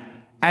died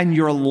and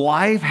your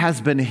life has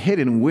been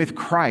hidden with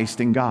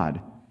Christ in God.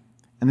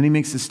 And then he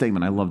makes this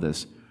statement. I love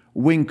this.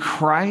 When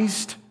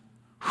Christ,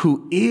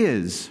 who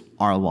is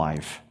our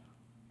life,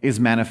 is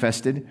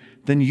manifested,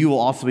 then you will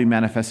also be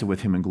manifested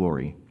with him in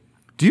glory.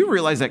 Do you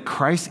realize that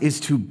Christ is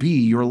to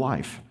be your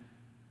life?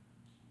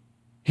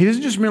 He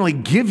doesn't just merely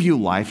give you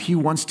life. He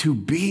wants to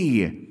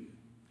be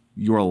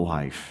your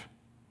life.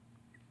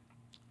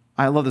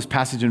 I love this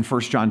passage in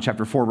 1 John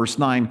chapter 4, verse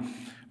 9.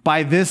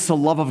 By this, the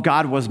love of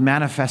God was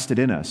manifested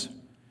in us,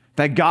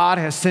 that God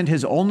has sent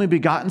his only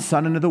begotten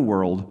Son into the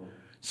world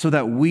so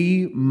that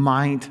we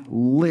might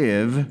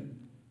live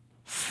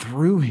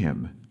through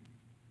him.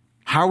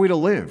 How are we to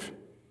live?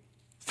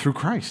 Through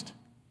Christ.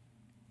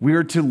 We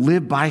are to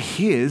live by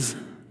his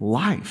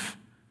life,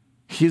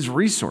 his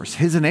resource,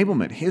 his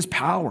enablement, his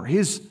power,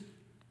 his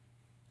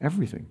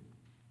everything.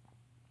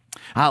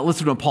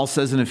 Listen to what Paul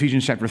says in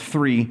Ephesians chapter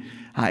 3.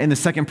 In the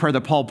second prayer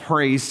that Paul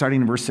prays,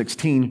 starting in verse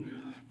 16,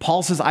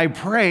 Paul says, I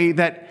pray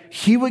that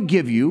he would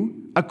give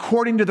you,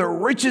 according to the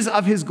riches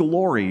of his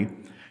glory,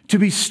 to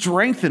be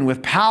strengthened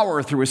with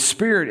power through his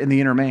Spirit in the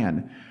inner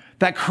man,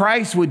 that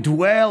Christ would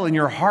dwell in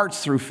your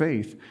hearts through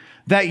faith,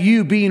 that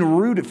you,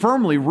 being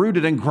firmly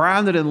rooted and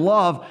grounded in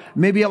love,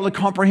 may be able to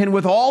comprehend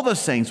with all the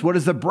saints what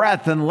is the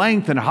breadth and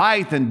length and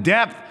height and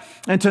depth,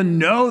 and to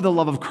know the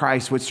love of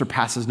Christ which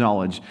surpasses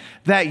knowledge,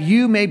 that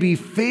you may be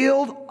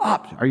filled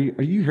up. Are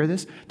you hear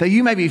this? That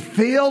you may be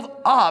filled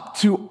up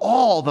to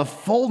all the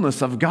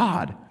fullness of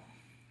God.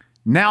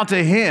 Now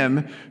to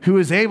him who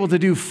is able to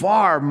do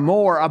far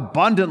more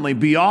abundantly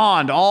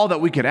beyond all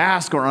that we could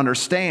ask or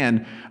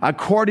understand,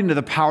 according to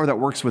the power that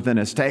works within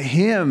us. To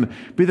him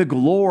be the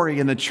glory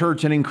in the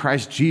church and in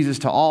Christ Jesus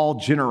to all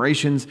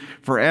generations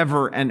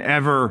forever and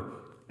ever.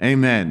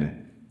 Amen.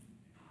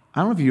 I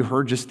don't know if you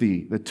heard just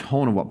the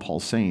tone of what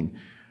Paul's saying.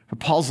 But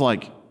Paul's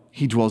like,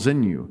 he dwells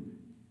in you.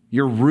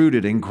 You're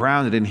rooted and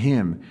grounded in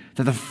him.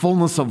 That the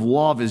fullness of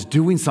love is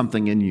doing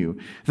something in you.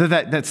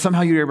 That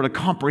somehow you're able to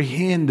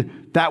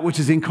comprehend that which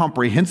is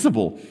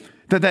incomprehensible.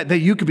 That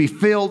you could be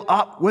filled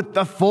up with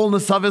the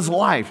fullness of his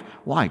life.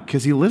 Why?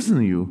 Because he lives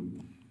in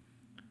you.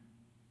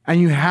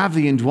 And you have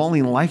the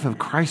indwelling life of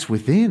Christ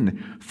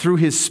within through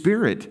his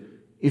Spirit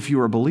if you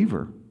are a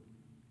believer.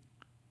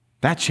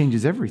 That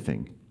changes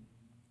everything.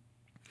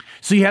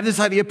 So you have this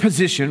idea of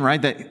position,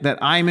 right? That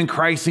I'm in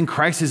Christ and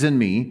Christ is in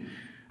me.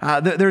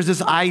 There's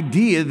this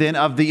idea then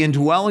of the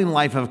indwelling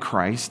life of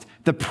Christ,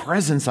 the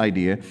presence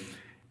idea.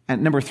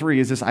 And number 3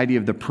 is this idea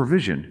of the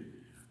provision.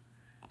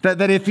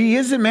 That if he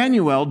is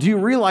Immanuel, do you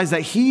realize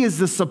that he is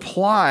the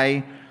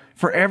supply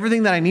for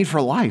everything that I need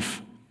for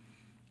life?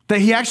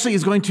 That he actually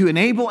is going to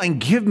enable and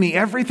give me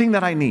everything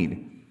that I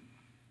need.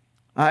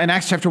 In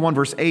Acts chapter 1,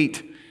 verse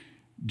 8,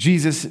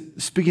 Jesus,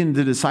 speaking to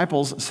the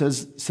disciples,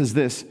 says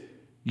this,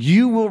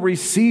 you will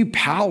receive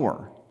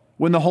power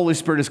when the Holy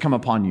Spirit has come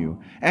upon you,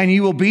 and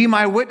you will be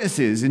my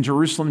witnesses in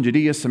Jerusalem,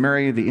 Judea,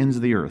 Samaria, the ends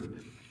of the earth.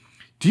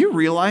 Do you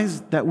realize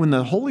that when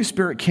the Holy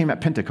Spirit came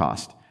at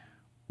Pentecost,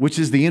 which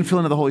is the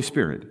infilling of the Holy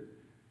Spirit,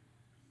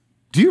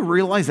 do you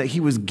realize that he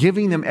was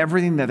giving them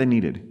everything that they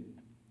needed?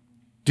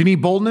 Do you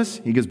need boldness?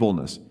 He gives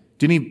boldness.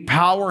 Do you need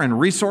power and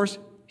resource?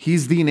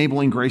 He's the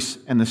enabling grace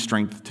and the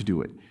strength to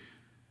do it.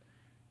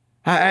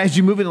 As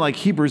you move into like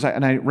Hebrews,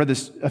 and I read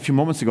this a few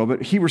moments ago,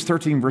 but Hebrews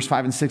 13, verse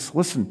 5 and 6,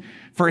 listen.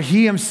 For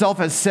he himself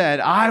has said,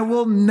 I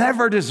will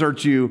never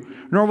desert you,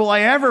 nor will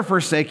I ever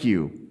forsake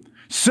you.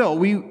 So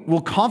we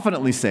will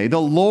confidently say, the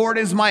Lord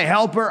is my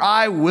helper,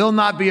 I will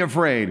not be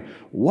afraid.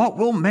 What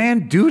will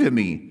man do to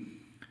me?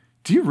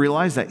 Do you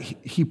realize that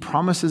he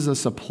promises a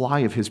supply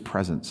of his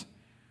presence?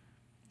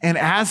 And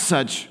as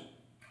such,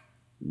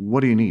 what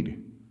do you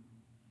need?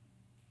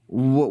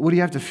 What do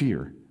you have to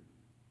fear?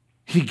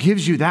 He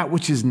gives you that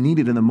which is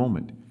needed in the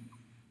moment.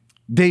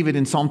 David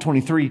in Psalm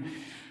 23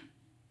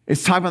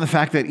 is talking about the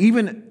fact that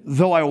even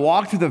though I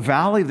walk through the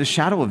valley of the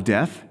shadow of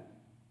death,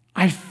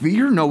 I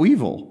fear no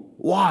evil.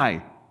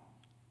 Why?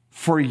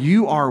 For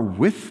you are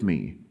with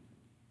me.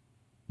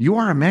 You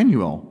are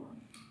Immanuel.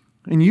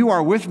 And you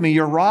are with me.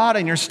 Your rod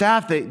and your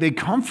staff, they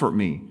comfort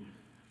me.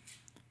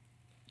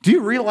 Do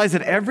you realize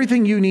that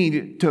everything you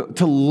need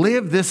to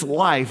live this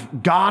life,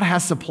 God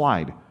has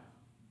supplied?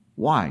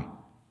 Why?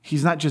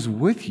 He's not just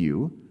with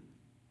you,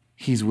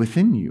 he's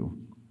within you.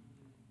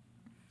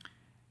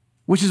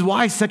 Which is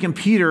why 2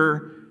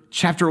 Peter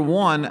chapter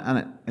 1,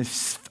 and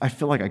I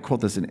feel like I quote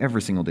this in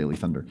every single Daily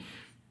Thunder,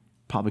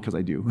 probably because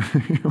I do.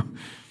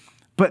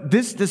 But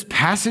this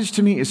passage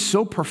to me is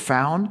so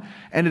profound,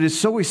 and it is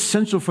so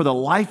essential for the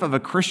life of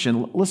a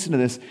Christian. Listen to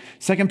this,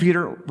 2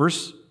 Peter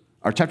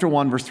chapter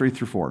 1, verse 3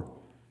 through 4.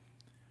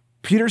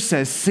 Peter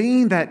says,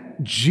 seeing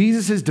that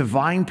Jesus'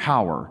 divine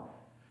power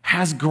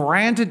has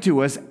granted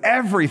to us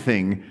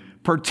everything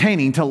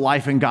pertaining to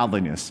life and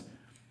godliness,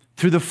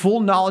 through the full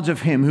knowledge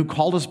of him who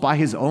called us by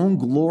his own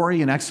glory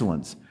and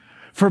excellence.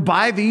 For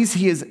by these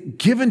he has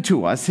given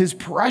to us his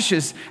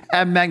precious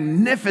and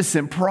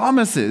magnificent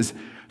promises,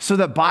 so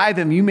that by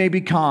them you may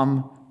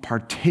become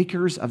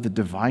partakers of the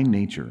divine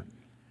nature,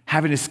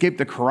 having escaped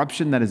the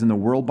corruption that is in the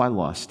world by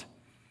lust.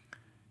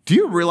 Do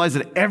you realize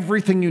that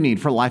everything you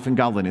need for life and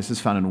godliness is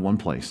found in one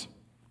place?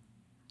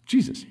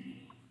 Jesus.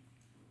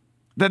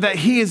 That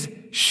he is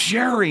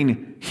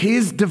sharing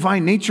his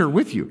divine nature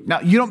with you.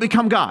 Now, you don't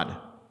become God,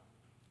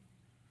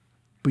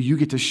 but you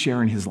get to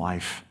share in his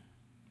life.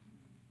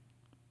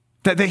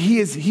 That he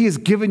has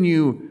given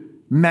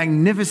you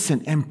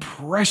magnificent and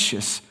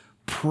precious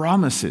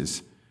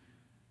promises.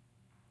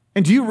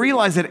 And do you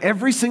realize that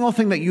every single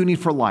thing that you need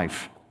for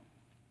life,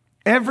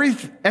 every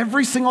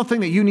single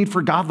thing that you need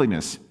for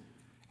godliness,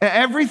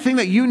 everything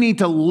that you need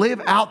to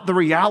live out the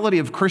reality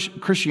of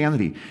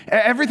Christianity,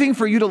 everything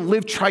for you to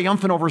live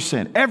triumphant over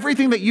sin,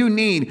 everything that you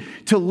need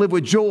to live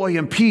with joy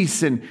and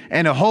peace and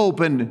hope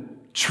and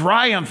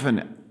triumph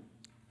and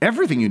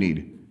everything you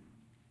need,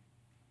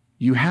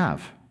 you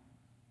have.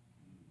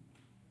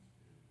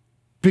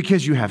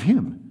 Because you have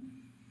him.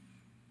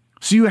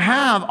 So you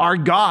have our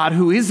God,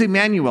 who is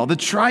Immanuel, the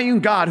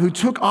triune God who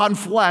took on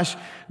flesh,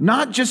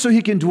 not just so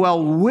he can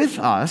dwell with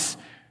us,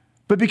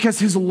 but because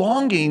his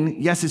longing,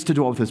 yes, is to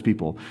dwell with his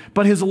people,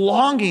 but his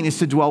longing is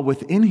to dwell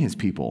within his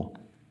people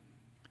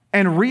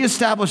and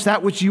reestablish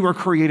that which you were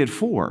created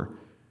for,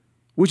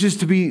 which is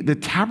to be the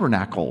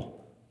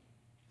tabernacle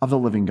of the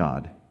living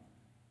God.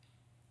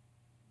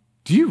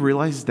 Do you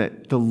realize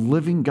that the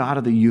living God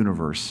of the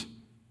universe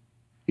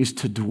is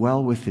to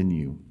dwell within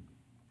you?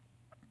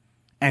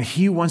 And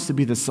he wants to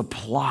be the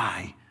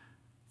supply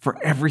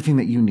for everything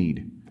that you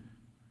need.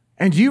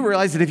 And do you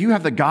realize that if you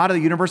have the God of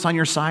the universe on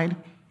your side,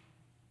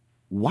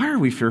 why are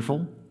we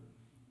fearful?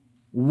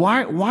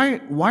 Why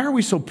are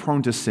we so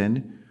prone to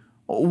sin?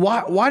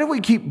 Why do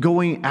we keep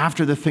going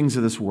after the things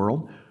of this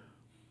world?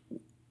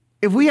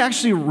 If we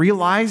actually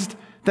realized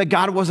that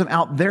God wasn't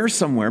out there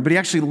somewhere, but he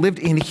actually lived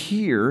in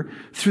here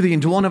through the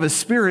indwelling of his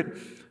Spirit,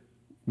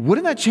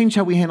 wouldn't that change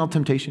how we handle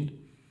temptation?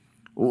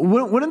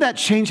 Wouldn't that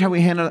change how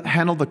we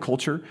handle the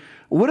culture?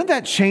 Wouldn't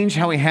that change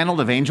how we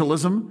handled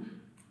evangelism?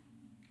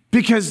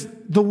 Because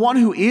the one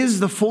who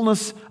is the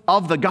fullness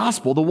of the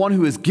gospel, the one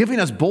who is giving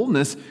us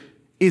boldness,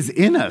 is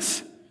in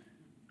us.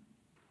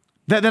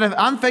 That if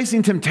I'm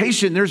facing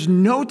temptation, there's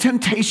no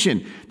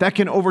temptation that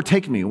can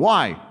overtake me.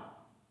 Why?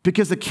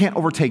 Because it can't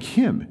overtake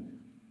him.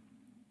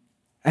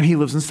 And he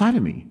lives inside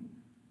of me.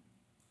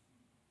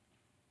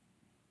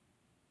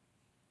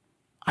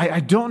 I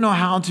don't know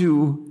how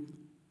to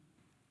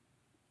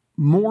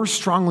more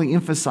strongly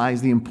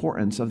emphasize the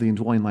importance of the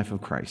indwelling life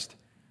of Christ.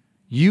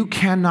 You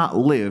cannot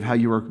live how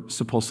you are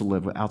supposed to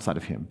live outside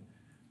of him.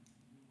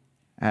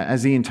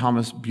 As Ian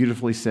Thomas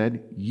beautifully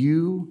said,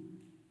 you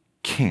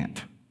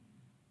can't.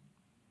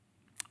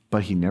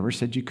 But he never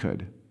said you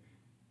could.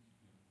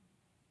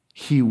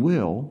 He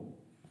will,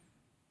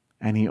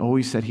 and he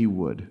always said he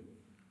would.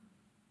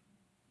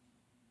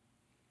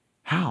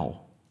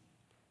 How?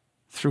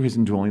 Through his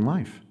indwelling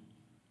life,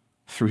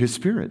 through his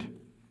Spirit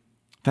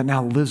that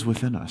now lives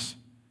within us.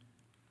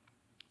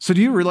 So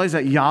do you realize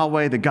that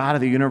Yahweh, the God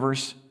of the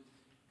universe,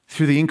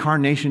 through the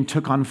incarnation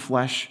took on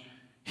flesh?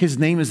 His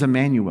name is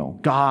Immanuel,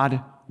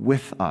 God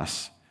with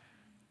us.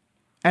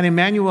 And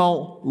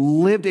Immanuel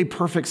lived a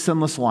perfect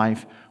sinless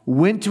life,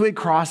 went to a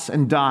cross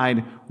and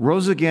died,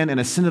 rose again and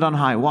ascended on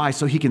high. Why?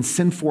 So he can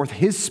send forth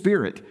his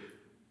Spirit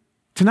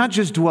to not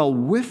just dwell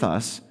with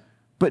us,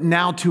 but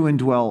now to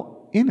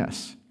indwell in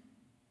us.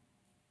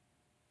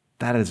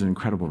 That is an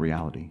incredible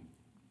reality.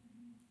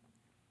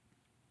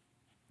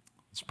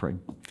 Let's pray.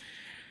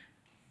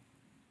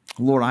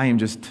 Lord, I am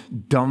just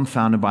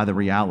dumbfounded by the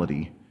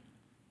reality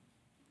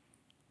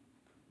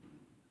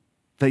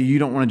that you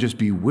don't want to just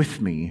be with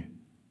me.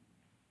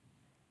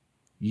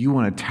 You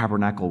want to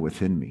tabernacle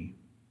within me.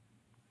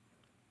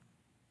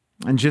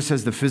 And just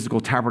as the physical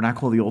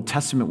tabernacle of the Old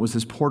Testament was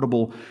this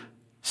portable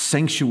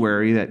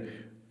sanctuary that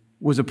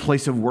was a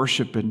place of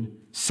worship and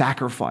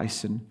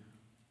sacrifice and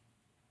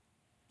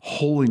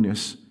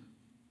holiness,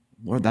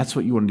 Lord, that's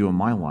what you want to do in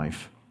my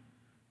life.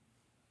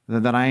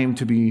 That I am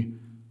to be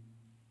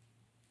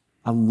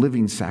a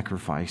living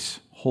sacrifice,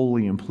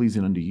 holy and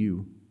pleasing unto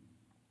you.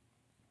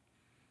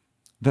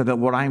 That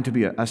Lord, I am to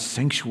be a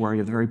sanctuary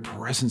of the very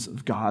presence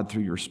of God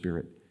through your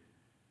Spirit.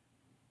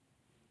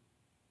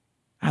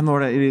 And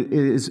Lord, it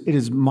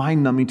is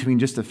mind-numbing to me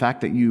just the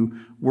fact that you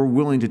were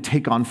willing to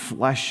take on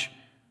flesh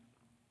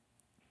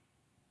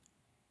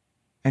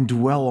and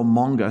dwell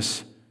among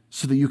us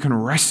so that you can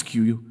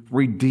rescue,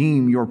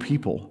 redeem your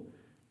people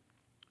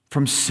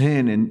from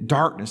sin and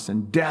darkness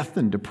and death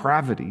and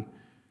depravity.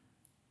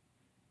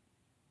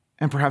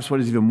 And perhaps what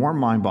is even more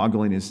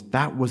mind-boggling is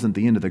that wasn't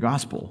the end of the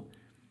gospel.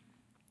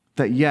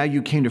 That, yeah,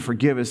 you came to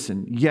forgive us,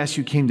 and yes,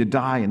 you came to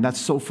die, and that's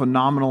so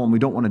phenomenal, and we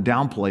don't want to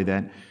downplay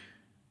that.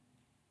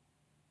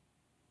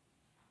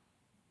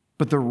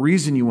 But the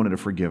reason you wanted to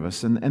forgive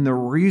us and the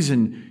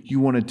reason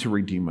you wanted to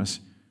redeem us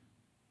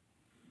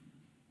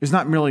is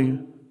not merely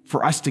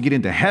for us to get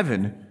into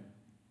heaven,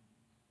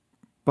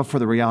 but for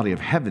the reality of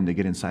heaven to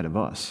get inside of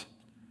us.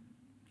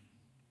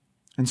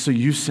 And so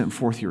you sent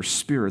forth your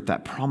Spirit,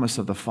 that promise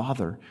of the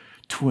Father,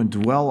 to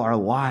indwell our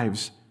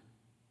lives,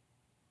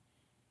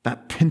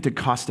 that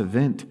Pentecost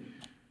event,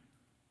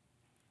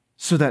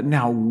 so that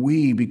now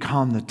we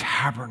become the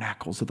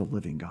tabernacles of the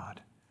living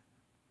God.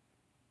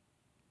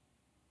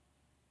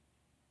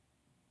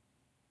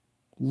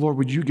 Lord,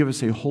 would you give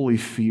us a holy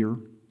fear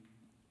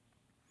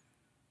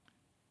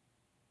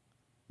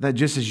that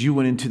just as you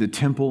went into the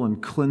temple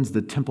and cleansed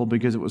the temple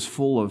because it was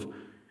full of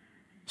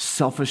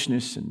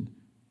selfishness and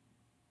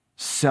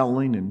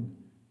selling, and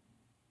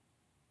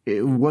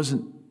it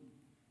wasn't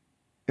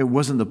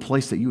the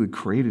place that you had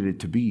created it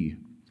to be.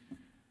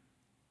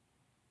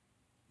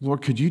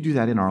 Lord, could you do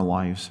that in our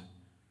lives?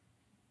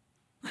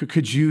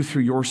 Could you,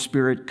 through your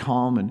Spirit,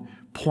 come and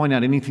point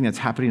out anything that's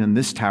happening in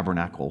this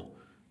tabernacle,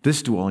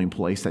 this dwelling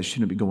place that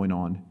shouldn't be going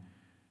on?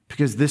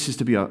 Because this is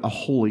to be a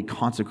holy,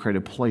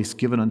 consecrated place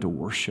given unto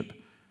worship,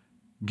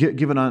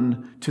 given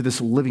unto this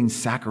living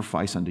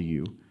sacrifice unto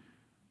you.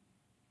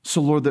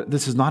 So, Lord,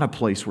 this is not a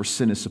place where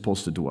sin is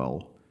supposed to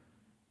dwell.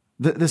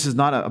 This is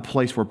not a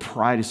place where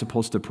pride is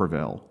supposed to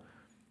prevail.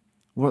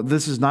 Well,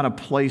 this is not a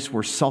place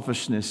where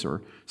selfishness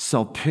or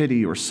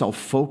self-pity or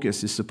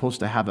self-focus is supposed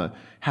to have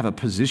a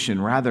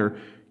position. Rather,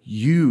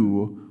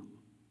 you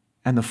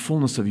and the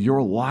fullness of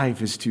your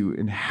life is to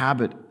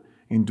inhabit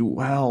and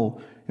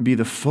dwell and be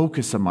the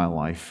focus of my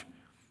life.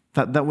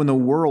 That when the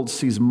world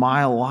sees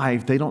my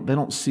life, they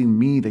don't see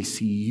me, they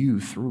see you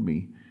through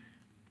me.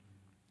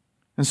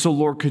 And so,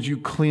 Lord, could you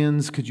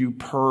cleanse, could you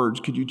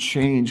purge, could you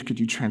change, could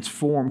you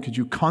transform, could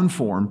you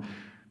conform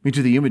me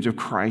to the image of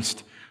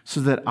Christ so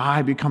that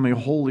I become a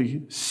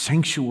holy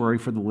sanctuary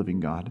for the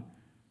living God?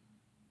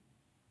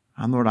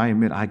 And Lord, I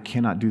admit I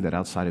cannot do that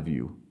outside of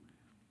you.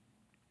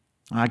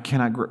 I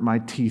cannot grit my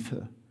teeth.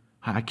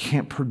 I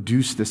can't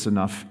produce this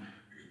enough.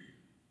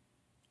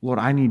 Lord,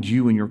 I need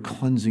you in your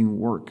cleansing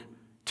work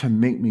to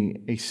make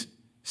me a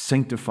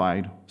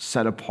sanctified,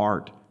 set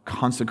apart,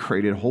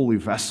 consecrated, holy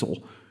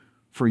vessel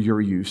for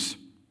your use.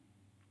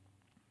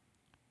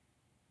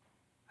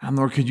 And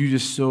Lord, could you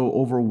just so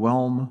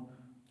overwhelm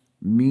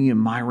me and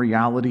my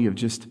reality of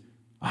just,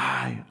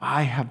 I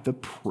have the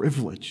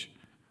privilege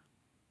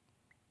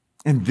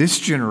in this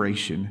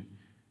generation,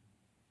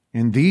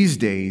 in these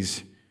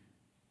days,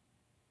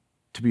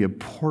 to be a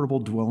portable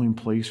dwelling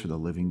place for the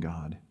living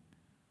God.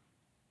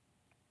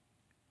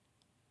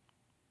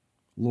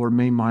 Lord,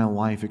 may my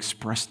life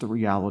express the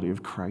reality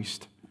of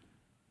Christ,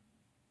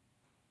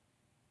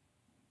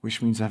 which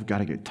means I've got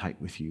to get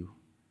tight with you.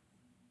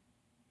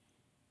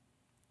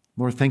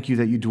 Lord, thank you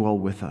that you dwell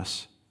with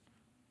us.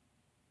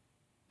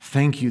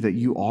 Thank you that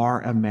you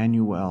are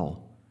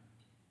Immanuel.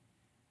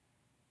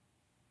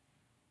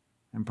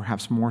 And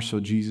perhaps more so,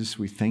 Jesus,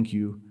 we thank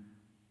you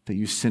that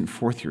you sent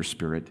forth your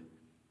Spirit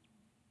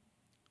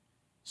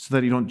so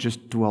that you don't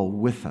just dwell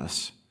with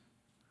us,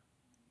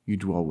 you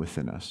dwell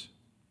within us.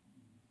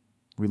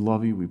 We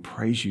love you, we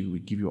praise you, we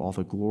give you all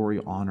the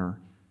glory,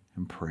 honor,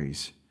 and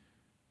praise.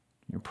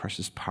 In your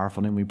precious,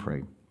 powerful name we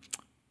pray.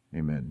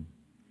 Amen.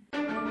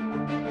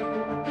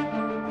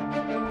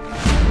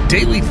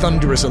 Daily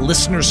Thunder is a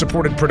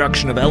listener-supported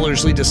production of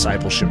Ellerslie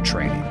Discipleship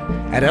Training.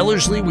 At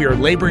Ellerslie, we are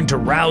laboring to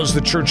rouse the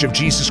Church of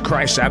Jesus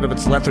Christ out of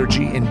its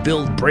lethargy and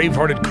build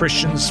brave-hearted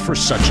Christians for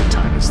such a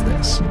time as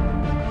this.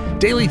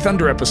 Daily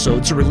Thunder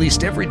episodes are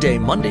released every day,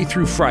 Monday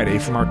through Friday,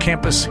 from our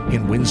campus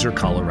in Windsor,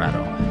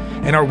 Colorado.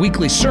 And our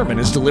weekly sermon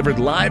is delivered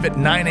live at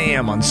 9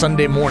 a.m. on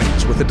Sunday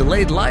mornings with a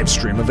delayed live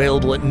stream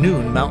available at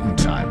noon Mountain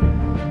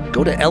Time.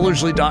 Go to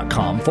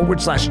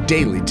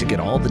ellerslie.com/daily to get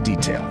all the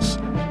details.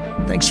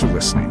 Thanks for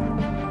listening.